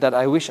deathbed that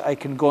I wish I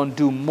can go and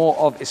do more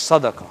of is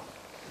sadaqah.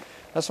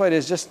 That's why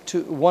there's just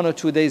 1 or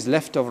 2 days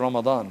left of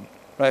Ramadan,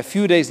 right? A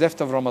few days left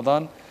of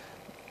Ramadan.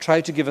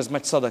 Try to give as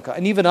much sadaqah.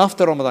 And even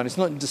after Ramadan, it's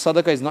not, the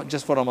sadaqah is not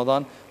just for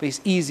Ramadan, but it's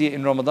easier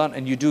in Ramadan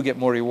and you do get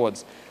more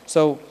rewards.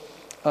 So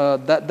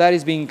that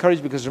is being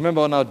encouraged, because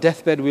remember, on our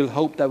deathbed we'll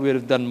hope that we'll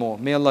have done more.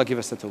 May Allah give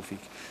us the tawfiq.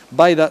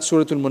 By that,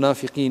 Surah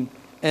Al-Munafiqeen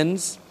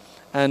ends,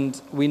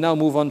 and we now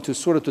move on to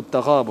Surah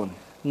Al-Taghabun.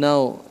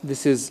 Now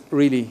this is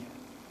really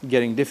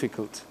getting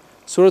difficult.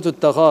 Surah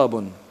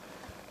Al-Taghabun.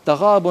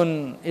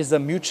 Taghabun is a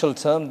mutual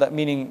term that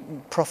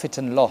meaning profit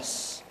and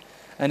loss.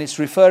 And it's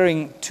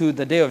referring to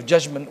the day of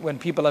judgment, when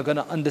people are going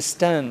to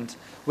understand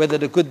whether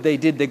the good they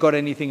did, they got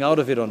anything out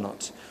of it or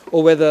not.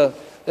 Or whether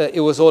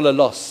it was all a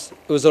loss.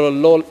 It was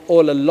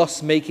all a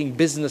loss-making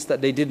business that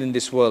they did in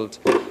this world.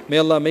 May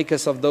Allah make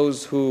us of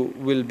those who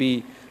will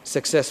be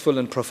successful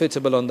and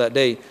profitable on that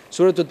day.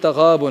 Surah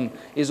Al-Taghabun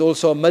is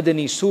also a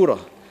Madani surah.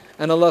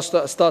 And Allah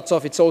starts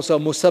off, it's also a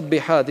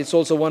Musabbihat. It's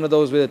also one of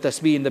those with a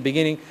tasbih in the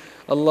beginning.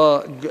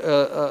 Allah,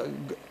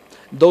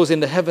 those in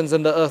the heavens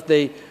and the earth,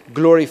 they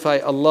glorify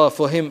Allah.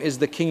 For Him is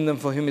the kingdom,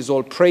 for Him is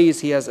all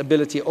praise. He has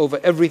ability over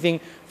everything.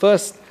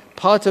 First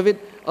part of it,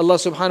 Allah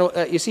subhanahu wa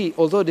ta'ala, you see,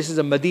 although this is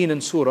a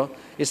Medinan surah,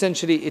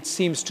 essentially it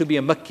seems to be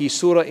a Makki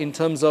surah in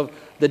terms of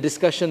the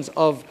discussions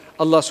of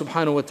Allah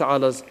subhanahu wa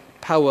ta'ala's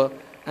power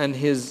and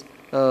His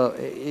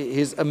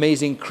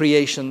amazing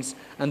creations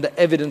and the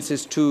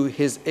evidences to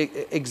His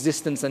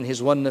existence and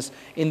His oneness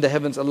in the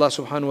heavens. Allah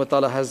subhanahu wa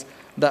ta'ala has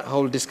that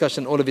whole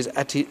discussion. All of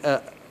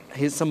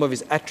some of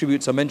His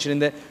attributes are mentioned in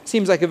there.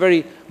 Seems like a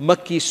very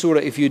Makki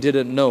surah if you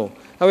didn't know.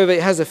 However,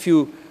 it has a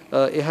few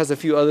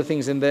other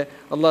things in there.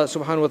 Allah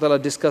subhanahu wa ta'ala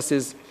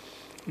discusses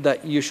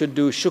that you should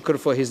do shukr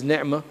for His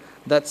ni'mah.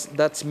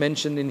 That's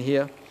mentioned in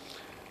here.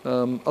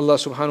 Allah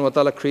subhanahu wa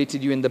ta'ala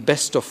created you in the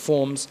best of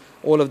forms.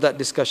 All of that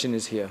discussion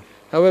is here.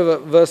 However,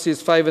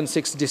 verses 5 and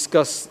 6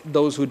 discuss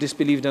those who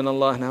disbelieved in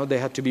Allah and how they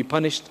had to be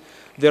punished.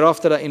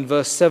 Thereafter, in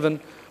verse 7,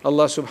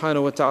 Allah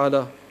subhanahu wa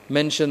ta'ala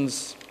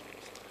mentions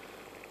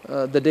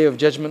the day of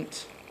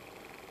judgment.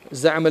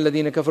 زَعَمَ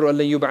الَّذِينَ كَفَرُوا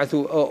أَلَّن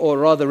يُبْعَثُوا, or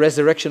rather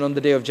resurrection on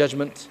the day of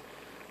judgment,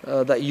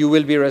 that you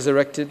will be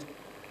resurrected.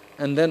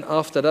 And then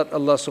after that,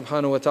 Allah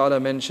subhanahu wa ta'ala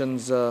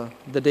mentions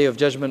the day of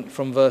judgment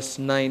from verse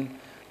 9,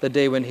 the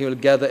day when He will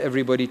gather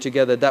everybody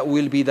together. That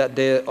will be that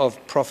day of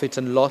profit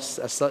and loss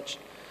as such.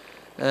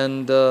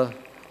 And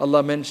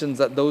Allah mentions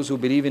that those who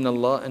believe in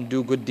Allah and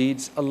do good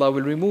deeds, Allah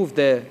will remove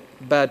their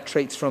bad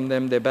traits from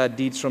them, their bad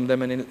deeds from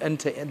them, and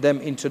enter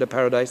them into the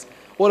paradise.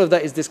 All of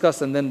that is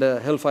discussed, and then the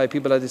hellfire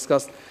people are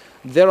discussed.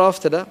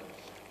 Thereafter that,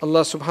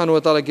 Allah subhanahu wa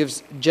ta'ala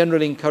gives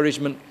general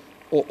encouragement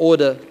or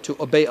order to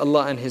obey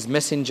Allah and His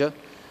messenger,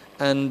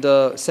 and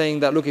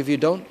saying that, look, if you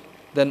don't,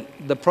 then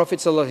the Prophet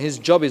ﷺ, his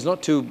job is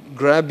not to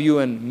grab you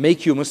and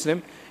make you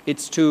Muslim,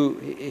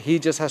 he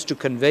just has to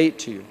convey it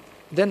to you.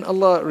 Then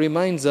Allah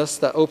reminds us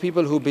that, O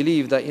people who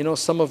believe, that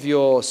some of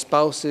your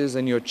spouses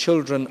and your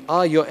children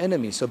are your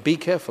enemies. So be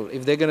careful.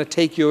 If they're going to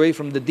take you away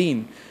from the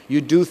deen, you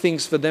do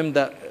things for them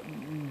that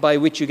by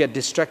which you get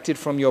distracted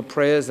from your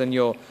prayers and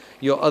your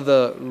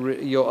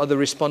other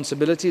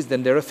responsibilities,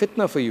 then they're a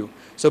fitna for you.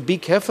 So be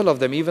careful of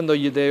them, even though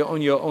they're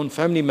on your own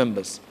family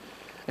members.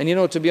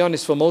 And to be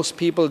honest, for most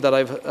people that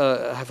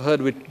have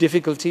heard with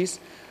difficulties,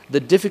 the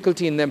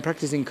difficulty in them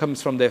practicing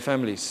comes from their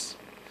families.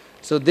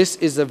 So this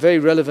is a very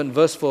relevant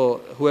verse for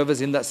whoever's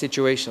in that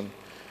situation.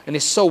 And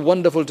it's so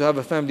wonderful to have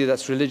a family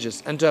that's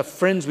religious and to have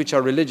friends which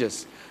are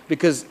religious,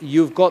 because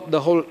you've got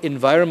the whole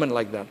environment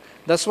like that.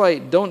 That's why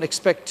don't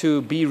expect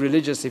to be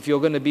religious if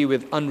you're going to be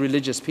with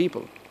unreligious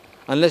people,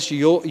 unless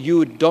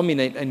you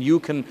dominate and you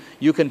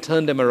can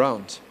turn them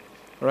around.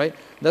 Right?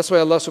 That's why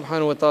Allah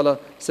subhanahu wa ta'ala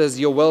says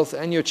your wealth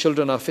and your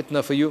children are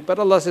fitna for you. But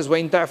Allah says,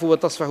 وَإِن تَعْفُوا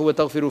وَتَصْفَحُوا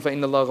وَتَغْفِرُوا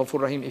فَإِنَّ اللَّهَ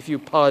غَفُورٌ رَحِيمٌ. If you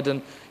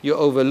pardon, you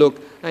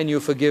overlook, and you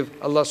forgive,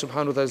 Allah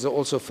subhanahu wa ta'ala is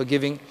also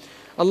forgiving.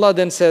 Allah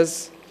then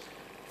says,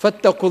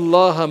 فَاتَّقُوا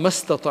اللَّهَ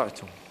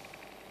مَسْتَطَعْتُمْ.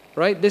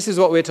 Right? This is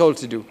what we're told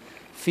to do.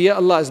 Fear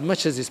Allah as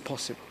much as is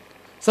possible.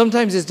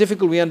 Sometimes it's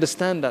difficult, we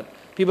understand that.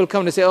 People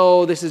come and say,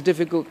 oh, this is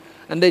difficult,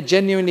 and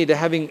they're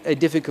having a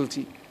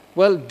difficulty.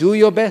 Well, do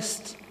your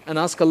best and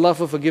ask Allah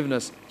for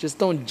forgiveness. Just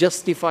don't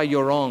justify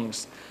your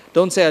wrongs.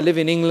 Don't say, I live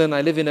in England,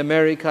 I live in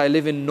America, I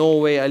live in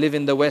Norway, I live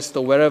in the West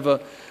or wherever,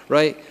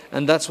 right?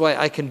 And that's why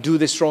I can do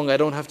this wrong. I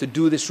don't have to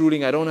do this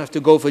ruling. I don't have to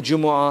go for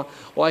Jumu'ah,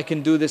 or I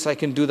can do this, I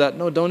can do that.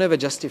 No, don't ever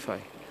justify.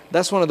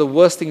 That's one of the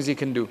worst things you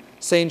can do.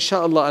 Say,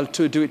 inshallah, I'll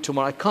do it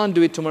tomorrow. I can't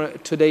do it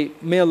today.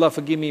 May Allah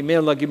forgive me. May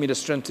Allah give me the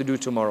strength to do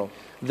tomorrow.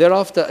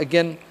 Thereafter,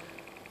 again,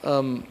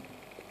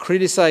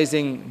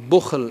 criticizing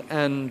bukhl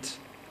and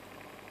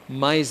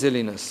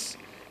miserliness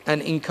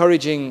and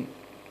encouraging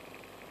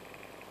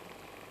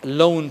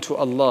loan to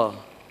Allah,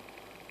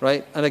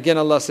 right? And again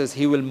Allah says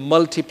He will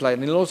multiply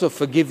and He'll also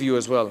forgive you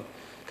as well,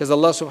 because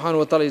Allah subhanahu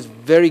wa ta'ala is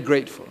very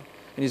grateful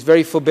and He's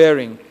very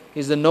forbearing.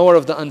 He's the knower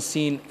of the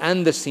unseen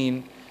and the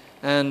seen,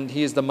 and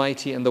He is the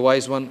mighty and the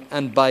wise one.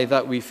 And by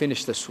that we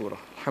finish the surah.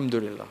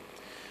 Alhamdulillah.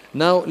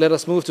 Now let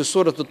us move to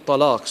Surah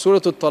Al-Talaq.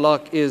 Surah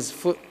Al-Talaq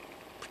is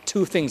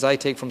two things I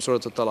take from Surah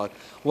Al-Talaq.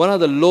 One are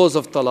the laws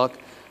of talaq,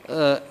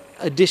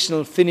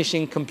 additional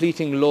finishing,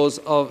 completing laws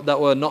that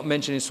were not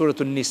mentioned in Surah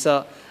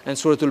Al-Nisa and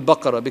Surah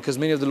Al-Baqarah, because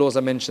many of the laws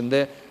are mentioned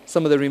there.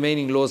 Some of the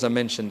remaining laws are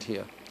mentioned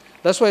here.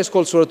 That's why it's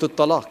called Surah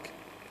Al-Talaq.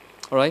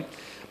 All right?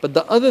 But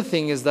the other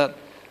thing is that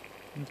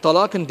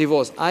talaq and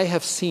divorce, I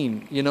have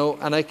seen,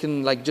 and I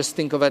can just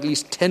think of at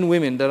least 10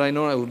 women that I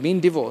know who've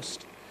been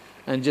divorced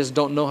and just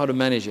don't know how to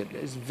manage it.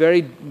 It's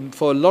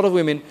for a lot of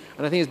women,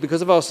 and I think it's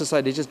because of our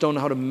society, they just don't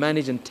know how to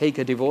manage and take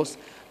a divorce.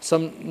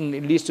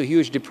 It leads to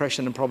huge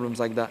depression and problems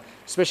like that,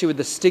 especially with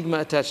the stigma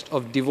attached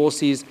of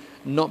divorcees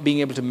not being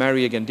able to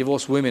marry again,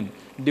 divorced women.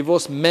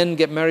 Divorced men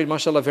get married,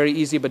 mashallah, very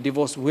easy, but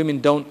divorced women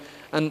don't.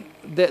 And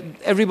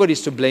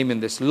everybody's to blame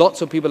in this.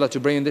 Lots of people are to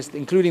blame in this,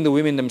 including the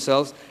women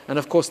themselves, and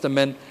of course the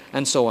men,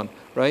 and so on,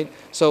 right?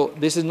 So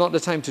this is not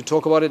the time to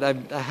talk about it. I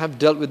have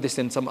dealt with this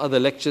in some other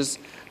lectures.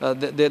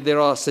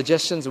 There are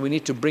suggestions. We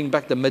need to bring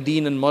back the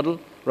Medinan model,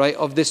 right,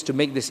 of this to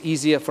make this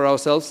easier for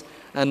ourselves.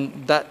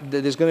 And that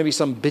there's going to be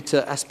some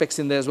bitter aspects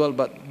in there as well,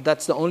 but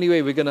that's the only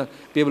way we're going to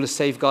be able to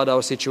safeguard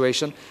our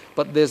situation.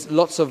 But there's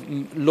lots of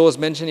laws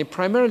mentioning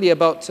primarily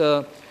about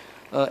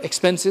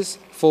expenses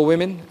for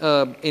women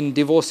in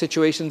divorce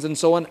situations and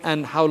so on,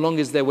 and how long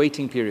is their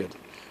waiting period.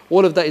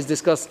 All of that is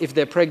discussed. If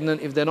they're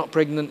pregnant, if they're not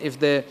pregnant, if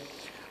they're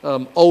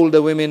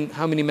older women,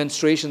 how many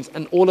menstruations,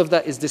 and all of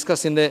that is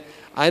discussed in there.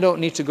 I don't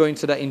need to go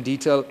into that in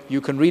detail. You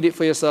can read it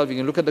for yourself. You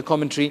can look at the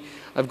commentary.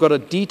 I've got a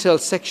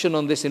detailed section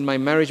on this in my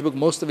marriage book.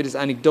 Most of it is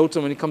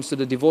anecdotal. When it comes to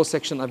the divorce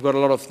section, I've got a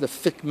lot of the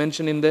fiqh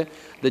mentioned in there,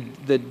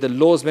 the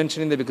laws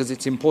mentioned in there, because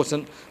it's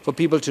important for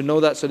people to know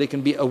that so they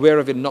can be aware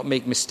of it and not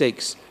make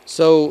mistakes.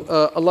 So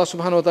Allah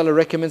subhanahu wa ta'ala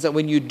recommends that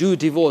when you do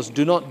divorce,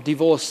 do not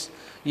divorce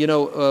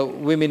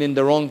women in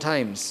the wrong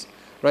times.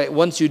 Right?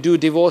 Once you do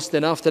divorce,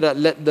 then after that,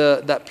 let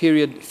that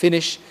period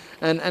finish,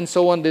 and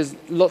so on. There's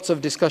lots of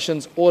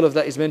discussions. All of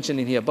that is mentioned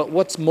in here. But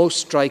what's most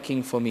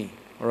striking for me,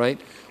 all right?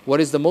 What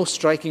is the most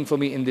striking for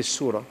me in this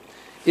surah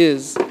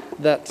is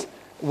that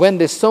when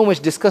there's so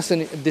much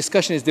discussion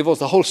is divorce,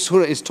 the whole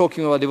surah is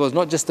talking about divorce,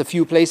 not just a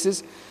few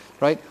places,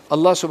 right?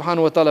 Allah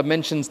subhanahu wa ta'ala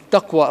mentions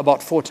taqwa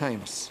about 4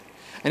 times.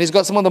 And He's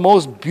got some of the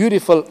most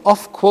beautiful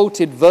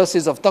off-quoted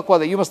verses of taqwa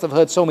that you must have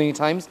heard so many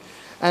times.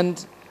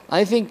 And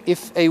I think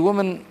if a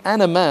woman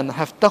and a man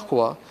have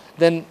taqwa,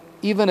 then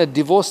even a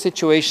divorce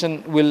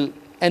situation will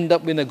end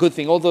up in a good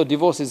thing. Although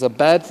divorce is a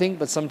bad thing,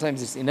 but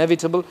sometimes it's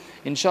inevitable.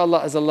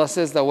 Inshallah, as Allah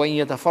says, that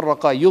وَإِن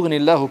يَتَفَرَّقَا يُغْنِ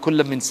اللَّهُ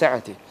كُلًّا مِنْ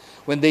سَعَتِهِ.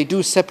 When they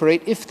do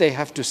separate, if they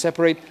have to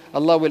separate,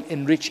 Allah will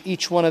enrich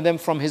each one of them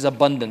from His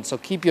abundance. So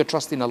keep your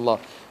trust in Allah.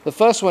 The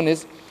first one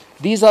is,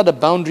 these are the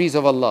boundaries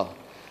of Allah.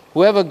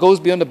 Whoever goes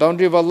beyond the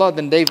boundary of Allah,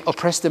 then they've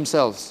oppressed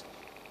themselves.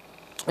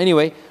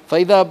 Anyway,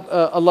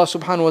 فَإِذَا Allah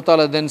subhanahu wa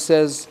ta'ala then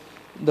says,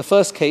 the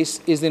first case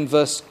is in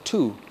verse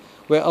 2,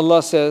 where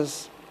Allah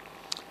says,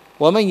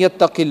 وَمَنْ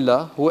يَتَّقِ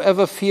اللَّهِ,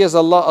 whoever fears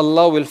Allah,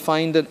 Allah will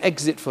find an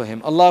exit for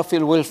him. Allah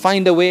will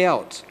find a way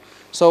out.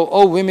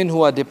 So, women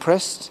who are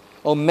depressed,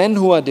 or men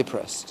who are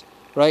depressed,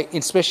 right,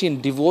 especially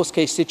in divorce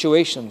case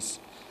situations,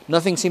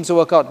 nothing seems to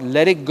work out,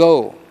 let it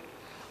go.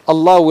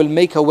 Allah will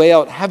make a way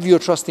out. Have your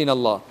trust in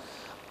Allah.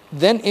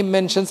 Then it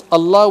mentions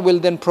Allah will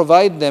then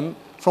provide them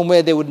from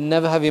where they would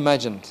never have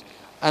imagined.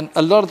 And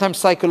a lot of times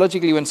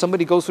psychologically, when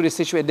somebody goes through this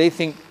situation, they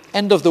think,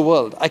 end of the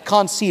world. I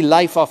can't see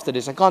life after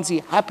this. I can't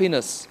see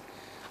happiness.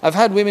 I've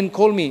had women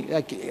call me,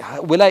 like,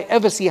 will I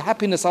ever see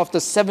happiness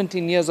after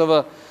 17 years of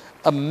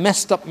a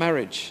messed up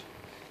marriage?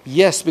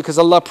 Yes, because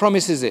Allah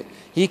promises it.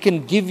 He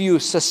can give you,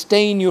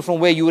 sustain you from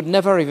where you would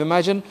never have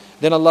imagined.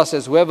 Then Allah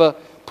says, whoever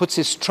puts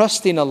his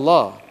trust in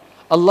Allah,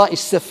 Allah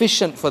is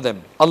sufficient for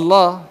them.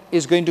 Allah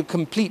is going to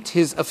complete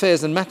His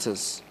affairs and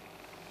matters.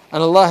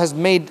 And Allah has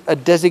made a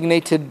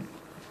designated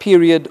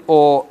period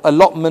or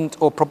allotment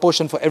or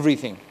proportion for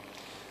everything.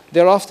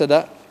 Thereafter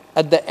that,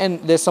 at the end,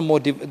 there's some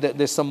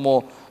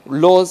more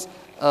laws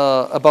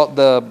about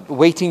the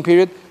waiting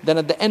period. Then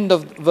at the end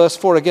of verse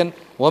 4 again,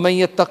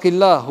 وَمَنْ يَتَّقِ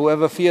اللَّهِ,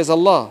 whoever fears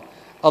Allah,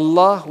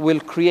 Allah will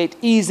create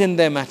ease in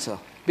their matter.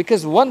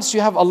 Because once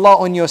you have Allah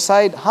on your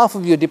side, half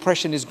of your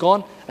depression is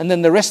gone, and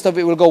then the rest of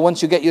it will go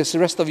once you get the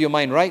rest of your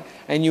mind right,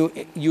 and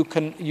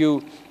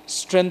you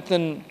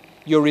strengthen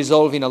your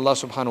resolve in Allah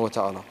subhanahu wa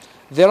ta'ala.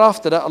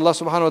 Thereafter that, Allah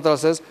subhanahu wa ta'ala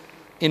says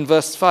in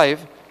verse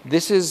 5,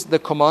 this is the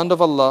command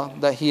of Allah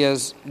that He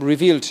has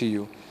revealed to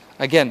you.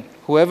 Again,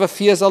 whoever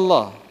fears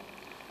Allah,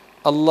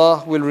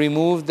 Allah will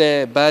remove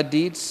their bad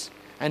deeds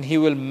and He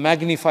will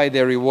magnify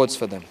their rewards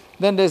for them.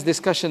 Then there's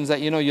discussions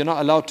that you're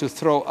not allowed to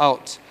throw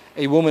out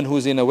a woman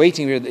who's in a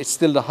waiting period. It's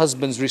still the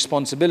husband's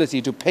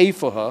responsibility to pay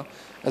for her,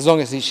 as long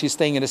as she's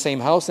staying in the same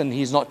house and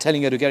he's not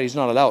telling her to get her. He's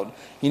not allowed.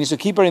 He needs to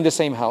keep her in the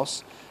same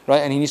house, right?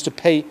 And he needs to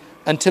pay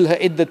until her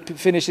iddah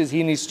finishes.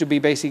 He needs to be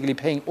basically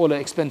paying all her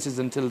expenses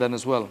until then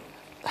as well.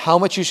 How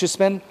much you should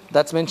spend,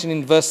 that's mentioned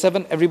in verse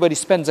 7. Everybody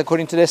spends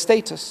according to their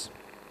status,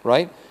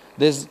 right?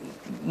 There's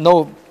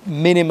no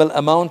minimal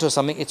amount or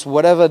something. It's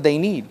whatever they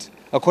need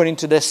according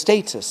to their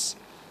status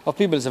of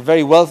people. It's a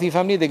very wealthy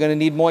family, they're going to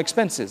need more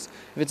expenses.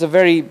 If it's a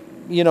very,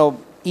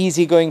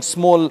 easygoing,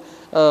 small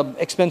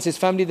expenses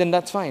family, then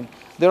that's fine.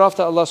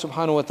 Thereafter, Allah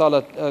subhanahu wa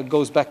ta'ala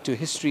goes back to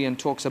history and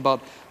talks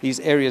about these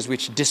areas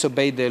which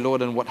disobeyed their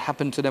Lord and what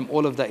happened to them.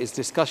 All of that is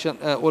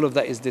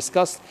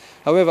discussed.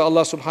 However,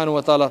 Allah subhanahu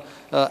wa ta'ala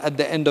at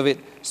the end of it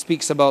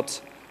speaks about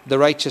the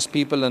righteous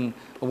people and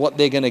what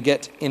they're going to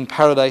get in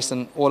paradise,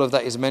 and all of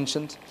that is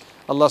mentioned.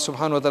 Allah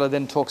subhanahu wa ta'ala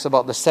then talks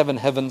about the 7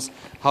 heavens,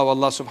 how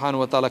Allah subhanahu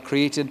wa ta'ala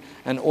created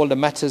and all the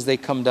matters they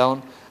come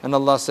down. And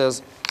Allah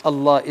says,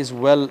 Allah is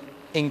well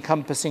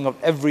encompassing of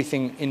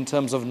everything in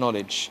terms of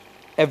knowledge.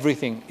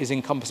 Everything is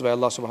encompassed by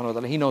Allah subhanahu wa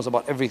ta'ala. He knows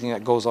about everything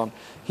that goes on.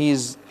 He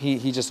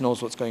just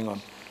knows what's going on.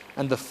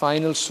 And the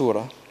final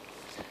surah,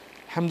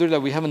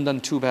 alhamdulillah, we haven't done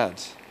too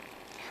bad.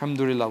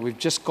 Alhamdulillah, we've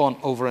just gone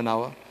over an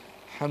hour.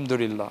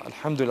 Alhamdulillah,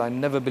 alhamdulillah, I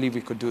never believed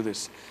we could do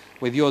this.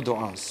 With your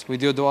du'as, with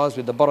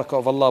the barakah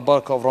of Allah,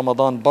 barakah of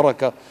Ramadan,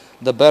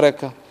 the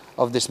barakah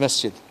of this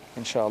masjid,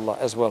 inshallah,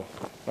 as well,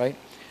 right?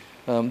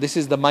 This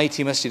is the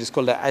mighty masjid. It's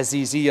called the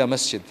Aziziyya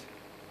Masjid,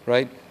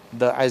 right?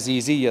 The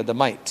Aziziyya, the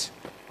might,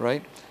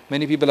 right?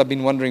 Many people have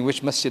been wondering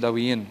which masjid are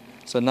we in.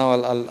 So now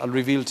I'll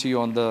reveal to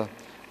you on the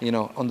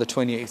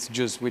 28th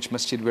juz which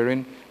masjid we're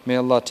in. May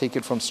Allah take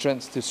it from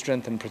strength to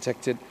strength and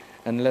protect it,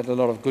 and let a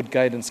lot of good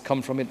guidance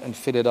come from it and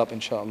fill it up,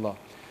 inshallah,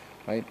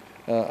 right?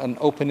 And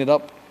open it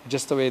up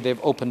just the way they've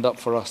opened up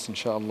for us,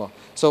 inshallah.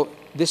 So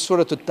this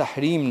Surah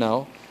At-Tahrim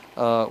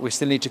now, we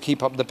still need to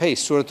keep up the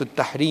pace. Surah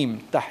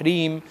At-Tahrim.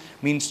 Tahrim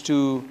means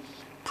to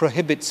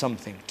prohibit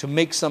something, to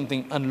make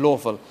something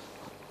unlawful.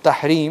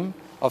 Tahrim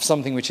of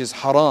something which is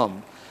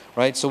haram,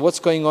 right? So what's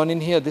going on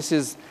in here? This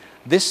is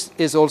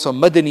also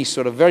Madani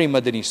Surah, very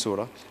Madani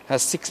Surah.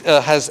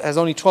 Has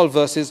only 12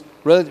 verses,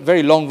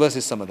 very long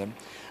verses, some of them.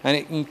 And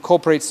it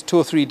incorporates 2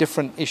 or 3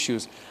 different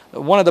issues.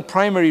 One of the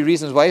primary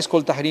reasons why it's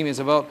called Tahrim is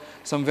about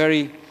some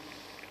very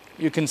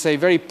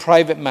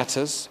private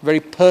matters,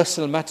 very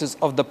personal matters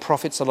of the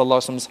Prophet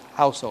ﷺ's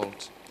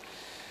household.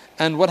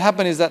 And what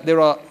happened is that there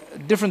are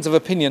difference of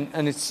opinion,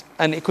 and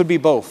it could be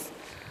both.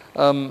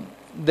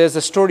 There's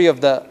a story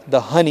of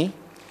the honey,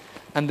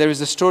 and there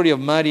is a story of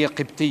Maria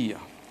Qibtiyya,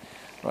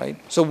 right?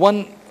 So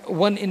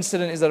one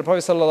incident is that the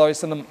Prophet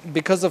ﷺ,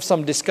 because of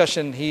some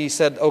discussion, he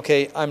said,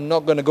 okay, I'm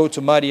not going to go to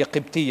Maria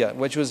Qibtiyya,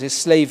 which was his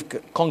slave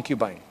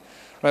concubine.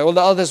 Right, all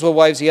the others were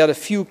wives. He had a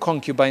few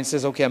concubines.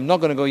 Says, okay, I'm not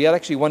going to go. He had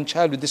actually one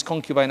child with this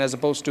concubine, as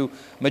opposed to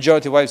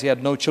majority of wives he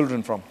had no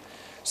children from.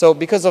 So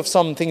because of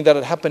something that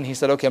had happened, he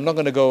said, okay, I'm not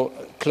going to go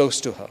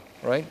close to her.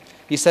 Right?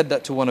 He said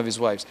that to one of his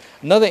wives.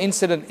 Another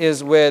incident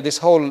is where this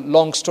whole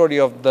long story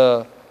of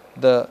this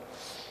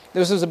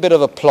was a bit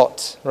of a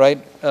plot,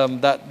 right?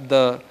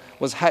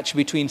 Was hatched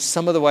between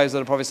some of the wives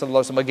of the Prophet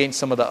ﷺ against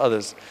some of the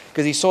others.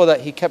 Because he saw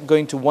that he kept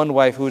going to one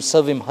wife who would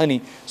serve him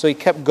honey. So he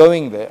kept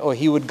going there, or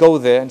he would go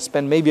there and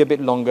spend maybe a bit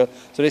longer.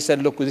 So they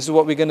said, look, this is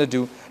what we're going to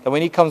do. And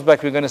when he comes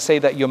back, we're going to say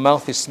that your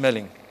mouth is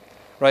smelling,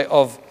 right,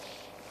 of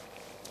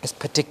this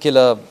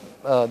particular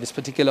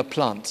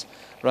plant,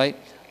 right?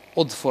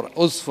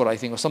 Uzfur, I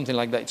think, or something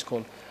like that it's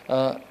called.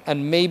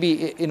 And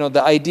maybe,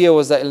 the idea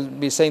was that it'll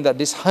be saying that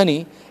this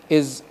honey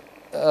is,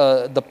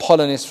 the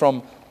pollen is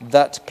from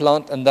that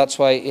plant, and that's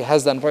why it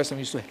has that. And Prophet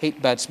used to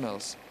hate bad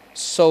smells.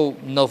 So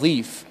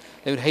nadif,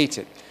 they would hate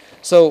it.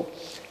 So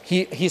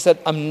he said,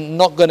 I'm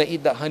not going to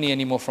eat that honey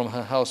anymore from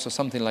her house, or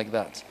something like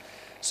that.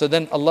 So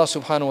then Allah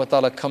subhanahu wa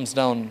ta'ala comes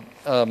down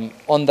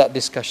on that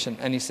discussion,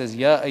 and he says,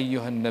 Ya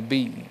ayyuhan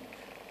nabi,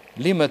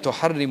 lima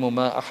tuharrimu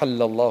ma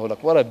ahallallahu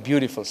lak. What a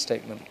beautiful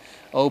statement.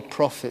 O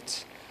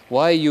Prophet,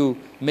 why are you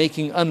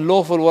making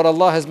unlawful what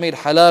Allah has made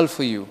halal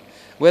for you?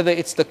 Whether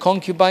it's the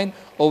concubine,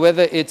 or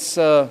whether it's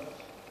the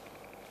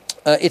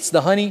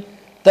honey.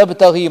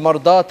 تَبْتَغِي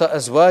مَرْضَاتَ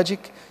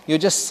أَزْوَاجِكَ. You're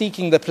just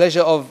seeking the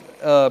pleasure of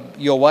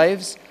your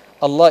wives.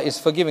 Allah is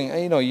forgiving.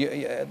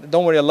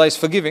 Don't worry, Allah is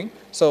forgiving.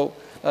 So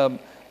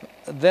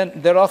then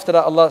thereafter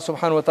that, Allah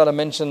subhanahu wa ta'ala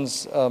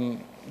mentions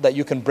that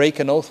you can break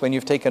an oath when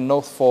you've taken an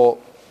oath for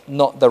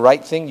not the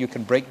right thing. You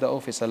can break the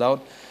oath, it's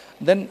allowed.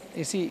 Then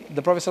you see,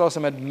 the Prophet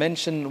ﷺ had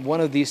mentioned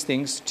one of these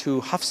things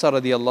to Hafsa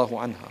radiallahu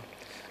anha,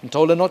 and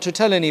told her not to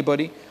tell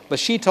anybody, but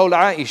she told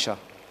Aisha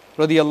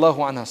radiyallahu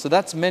anha. So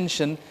that's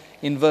mentioned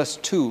in verse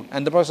 2.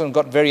 And the Prophet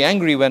got very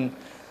angry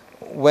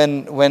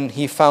when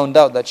he found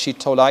out that she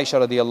told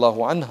Aisha radiyallahu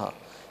anha.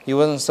 He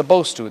wasn't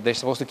supposed to. They're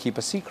supposed to keep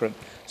a secret.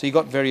 So he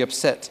got very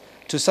upset,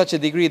 to such a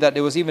degree that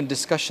there was even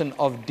discussion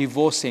of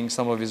divorcing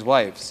some of his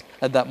wives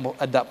at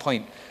that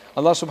point.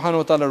 Allah subhanahu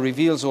wa ta'ala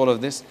reveals all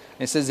of this.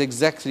 It says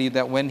exactly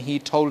that when he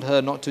told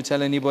her not to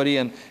tell anybody,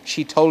 and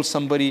she told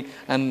somebody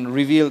and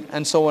revealed,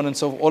 and so on and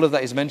so forth, all of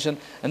that is mentioned.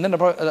 And then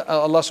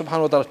Allah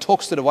subhanahu wa ta'ala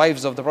talks to the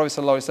wives of the Prophet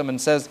sallallahu alaihi wasallam and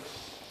says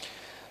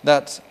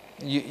that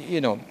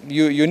you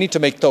need to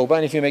make tawbah,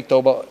 and if you make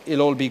tawbah,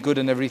 it'll all be good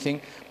and everything.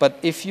 But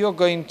if you're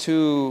going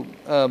to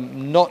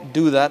not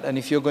do that, and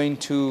if you're going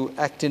to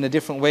act in a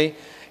different way,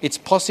 it's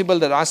possible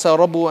that asa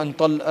rabbu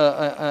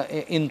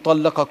in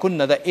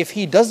tallaqakunna, that if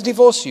he does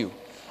divorce you,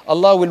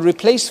 Allah will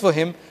replace for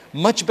him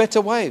much better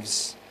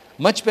wives,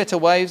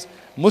 Muslims,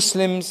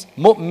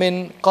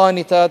 mu'min,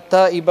 qanitat,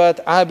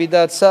 ta'ibat,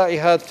 abidat,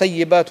 sa'ihat,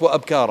 thayyibat wa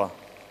abkara.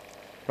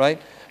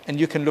 Right? And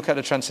you can look at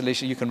the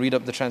translation, you can read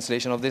up the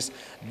translation of this.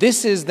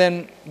 This is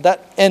then,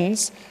 that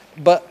ends,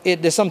 but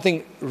there's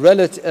something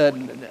related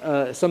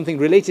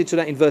to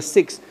that in verse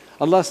 6.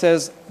 Allah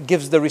says,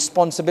 gives the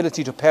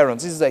responsibility to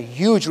parents. This is a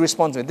huge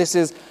responsibility. This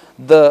is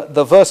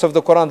the verse of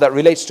the Quran that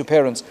relates to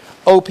parents.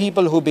 O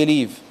people who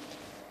believe,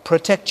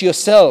 protect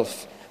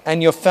yourself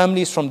and your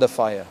families from the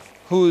fire,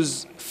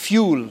 whose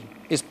fuel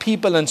is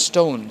people and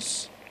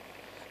stones.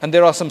 And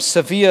there are some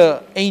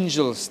severe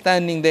angels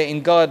standing there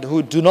in guard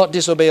who do not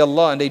disobey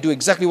Allah, and they do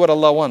exactly what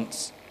Allah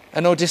wants.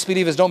 And no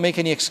disbelievers, don't make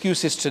any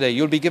excuses today.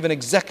 You'll be given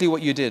exactly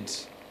what you did.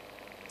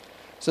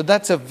 So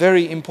that's a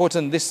very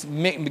important, this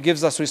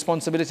gives us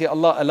responsibility.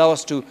 Allah allow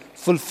us to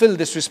fulfill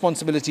this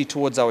responsibility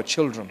towards our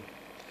children.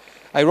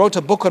 I wrote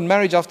a book on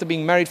marriage after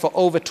being married for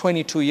over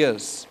 22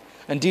 years.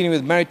 And dealing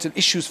with marital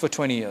issues for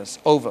 20 years,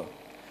 over.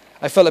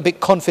 I felt a bit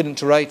confident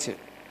to write it.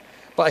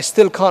 But I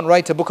still can't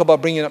write a book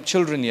about bringing up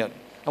children yet.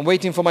 I'm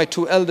waiting for my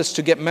 2 eldest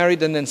to get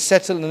married and then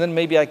settle, and then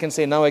maybe I can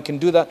say now I can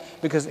do that,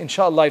 because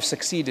inshallah I've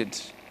succeeded.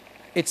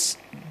 It's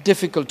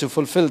difficult to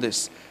fulfill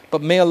this.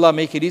 But may Allah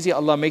make it easy.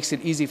 Allah makes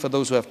it easy for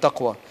those who have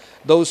taqwa,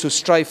 those who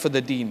strive for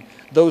the deen,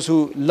 those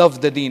who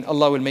love the deen.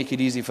 Allah will make it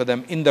easy for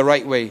them in the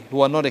right way,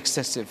 who are not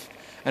excessive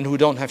and who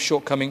don't have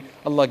shortcoming.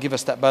 Allah give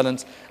us that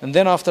balance. And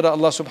then after that,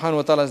 Allah subhanahu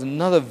wa ta'ala has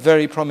another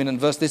very prominent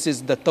verse. This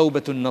is the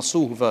Tawbatun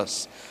Nasuh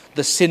verse,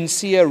 the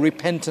sincere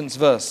repentance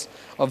verse.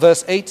 Of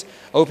verse 8,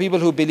 O people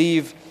who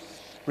believe,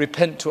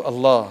 repent to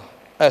Allah,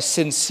 a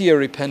sincere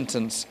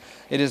repentance.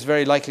 It is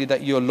very likely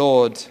that your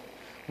Lord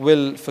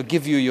will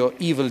forgive you your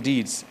evil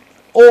deeds.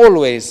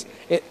 Always,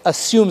 it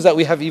assumes that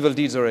we have evil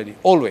deeds already,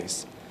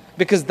 always.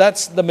 Because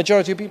that's the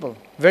majority of people.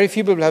 Very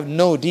few people have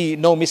no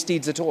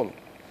misdeeds at all.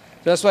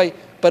 That's why,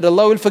 but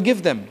Allah will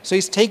forgive them. So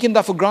He's taken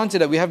that for granted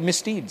that we have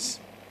misdeeds.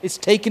 It's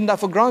taken that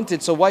for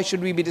granted, so why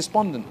should we be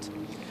despondent?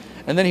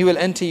 And then He will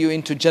enter you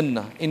into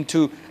Jannah,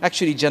 into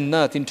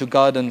Jannat, into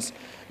gardens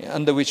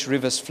under which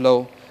rivers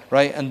flow,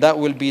 right? And that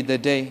will be the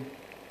day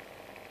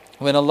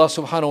when Allah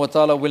subhanahu wa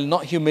ta'ala will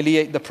not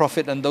humiliate the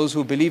Prophet and those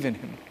who believe in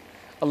him.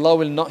 Allah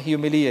will not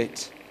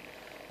humiliate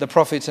the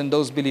Prophets and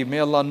those who believe. May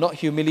Allah not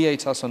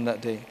humiliate us on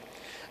that day.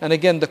 And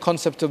again, the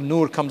concept of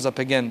nur comes up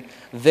again.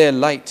 Their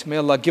light, may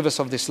Allah give us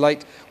of this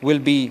light,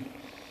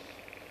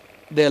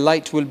 their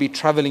light will be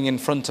traveling in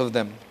front of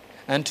them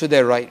and to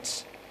their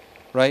right,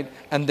 right?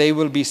 And they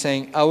will be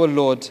saying, our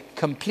Lord,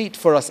 complete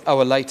for us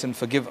our light and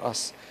forgive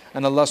us.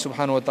 And Allah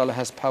subhanahu wa ta'ala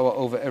has power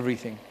over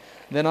everything.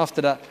 Then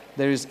after that,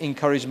 there is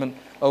encouragement.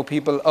 O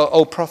people,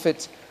 O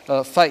Prophet,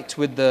 fight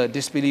with the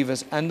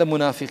disbelievers and the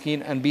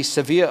munafiqeen and be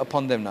severe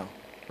upon them now,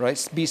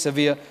 right? Be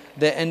severe.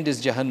 Their end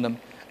is Jahannam.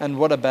 And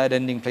what a bad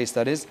ending place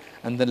that is.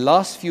 And the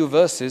last few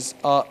verses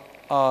are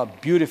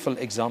beautiful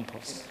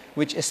examples,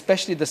 which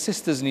especially the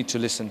sisters need to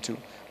listen to.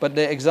 But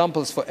they're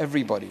examples for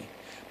everybody.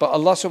 But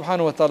Allah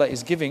subhanahu wa ta'ala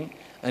is giving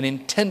an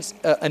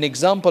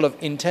example of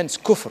intense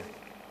kufr.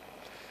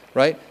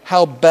 Right?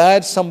 How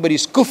bad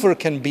somebody's kufr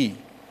can be.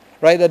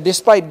 Right? That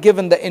despite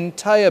given the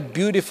entire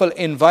beautiful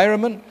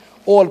environment,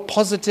 all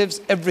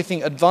positives,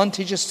 everything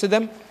advantageous to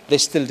them, they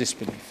still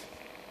disbelieve.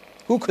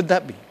 Who could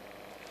that be?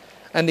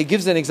 And He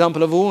gives an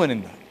example of a woman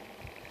in that.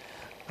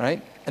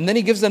 Right? And then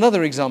He gives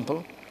another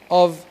example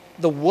of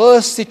the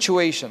worst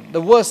situation,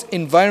 the worst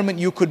environment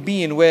you could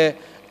be in, where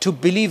to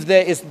believe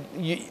there is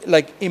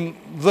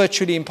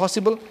virtually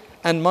impossible,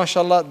 and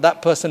mashallah,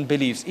 that person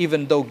believes,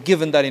 even though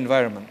given that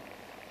environment.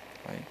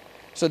 Right?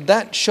 So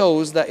that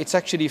shows that it's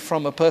actually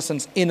from a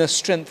person's inner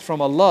strength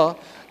from Allah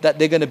that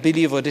they're going to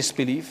believe or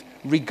disbelieve,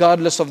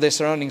 regardless of their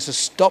surroundings. So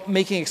stop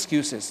making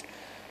excuses.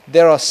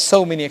 There are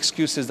so many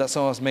excuses that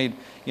someone's made.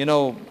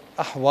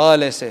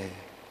 Ahwal aise,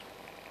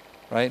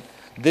 right?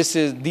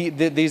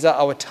 These are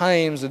our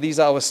times, or these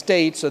are our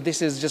states, or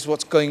this is just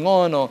what's going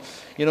on, or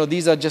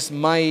these are just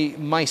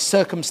my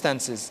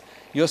circumstances.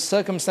 Your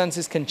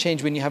circumstances can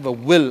change when you have a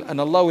will,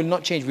 and Allah will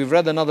not change. We've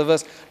read another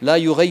verse, لا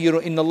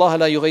يغير إن الله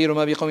لا يغير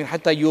ما بقوم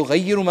حتى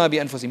يغيروا ما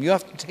بأنفسهم. You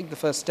have to take the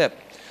first step.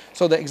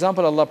 So the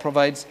example Allah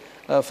provides,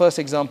 first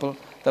example,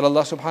 that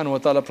Allah subhanahu wa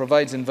ta'ala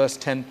provides in verse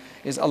 10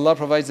 is Allah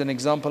provides an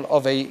example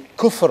of a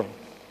kufr,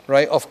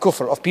 right? Of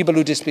kufr, of people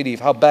who disbelieve,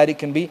 how bad it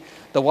can be.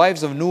 The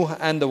wives of Nuh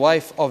and the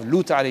wife of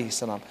Lut alayhi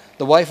salam.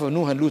 The wife of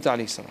Nuh and Lut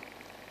alayhi salam,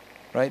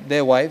 right?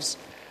 Their wives,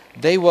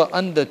 they were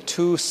under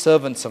two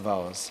servants of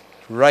ours,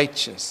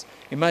 righteous.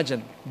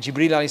 Imagine,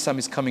 Jibreel alayhi salam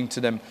is coming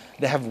to them.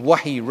 They have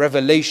wahi,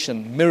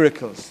 revelation,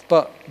 miracles,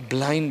 but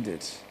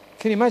blinded.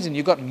 Can you imagine?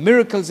 You got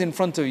miracles in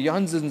front of you, your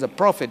husband's a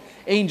prophet,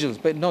 angels,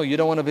 but no, you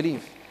don't want to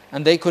believe.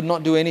 And they could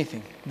not do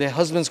anything. Their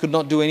husbands could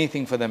not do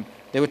anything for them.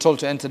 They were told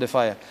to enter the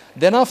fire.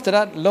 Then after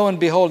that, lo and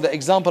behold, the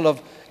example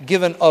of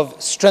given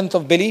of strength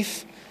of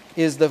belief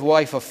is the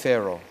wife of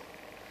Pharaoh.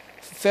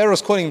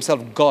 Pharaoh's calling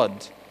himself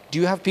God. Do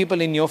you have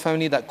people in your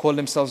family that call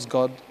themselves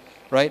God?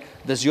 Right?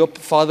 Does your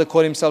father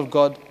call himself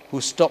God, who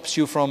stops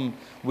you from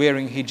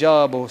wearing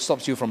hijab, or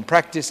stops you from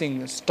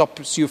practicing,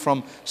 stops you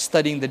from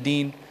studying the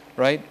deen,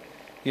 right?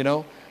 You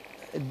know,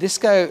 this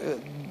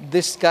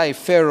guy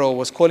Pharaoh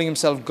was calling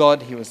himself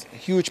God. He was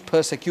huge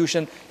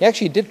persecution. He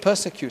actually did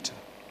persecute her.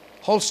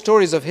 Whole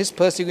stories of his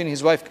persecuting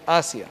his wife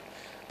Asiya.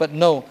 But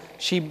no,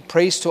 she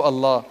prays to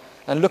Allah.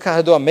 And look at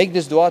her dua. Make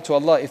this dua to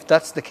Allah if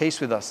that's the case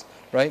with us,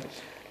 right?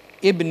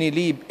 Ibni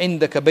li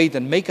indaka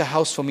baytan, make a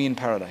house for me in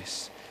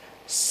paradise.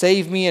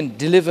 Save me and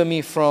deliver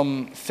me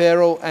from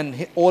Pharaoh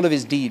and all of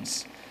his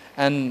deeds,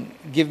 and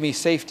give me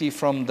safety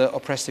from the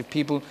oppressive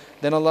people.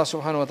 Then Allah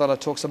subhanahu wa ta'ala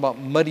talks about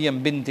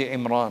Maryam binti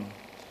Imran,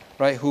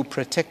 right, who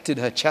protected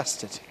her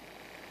chastity.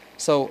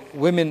 So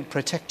women,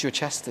 protect your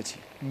chastity.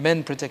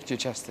 Men, protect your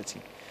chastity.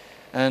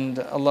 And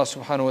Allah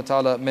subhanahu wa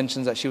ta'ala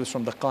mentions that she was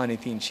from the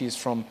qaniteen. She is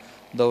from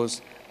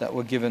those that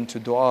were given to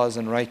du'as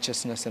and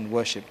righteousness and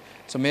worship.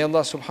 So may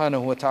Allah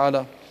subhanahu wa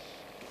ta'ala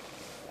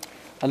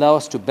allow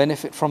us to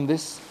benefit from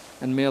this,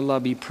 and may Allah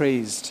be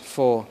praised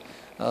for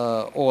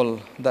all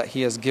that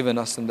He has given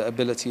us and the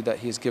ability that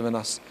He has given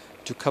us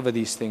to cover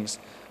these things.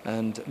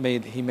 And may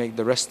He make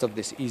the rest of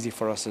this easy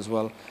for us as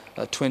well.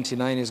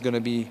 29 is going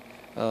to be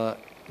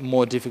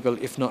more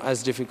difficult, if not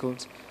as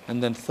difficult.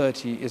 And then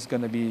 30 is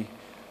going to be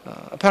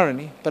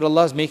apparently, but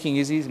Allah is making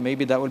easy.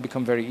 Maybe that will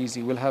become very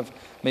easy. We'll have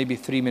maybe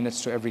 3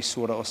 minutes to every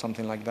surah or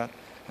something like that.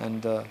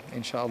 And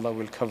inshallah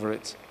we'll cover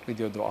it with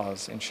your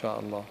du'as,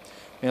 inshallah.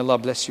 May Allah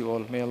bless you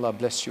all. May Allah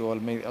bless you all.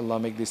 May Allah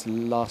make these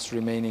last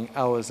remaining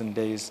hours and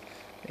days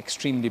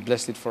extremely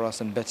blessed for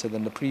us and better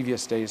than the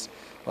previous days.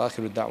 Wa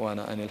akhiru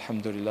da'wana anil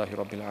hamdulillahi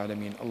rabbil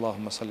alameen.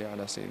 Allahumma salli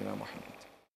ala Sayyidina Muhammad.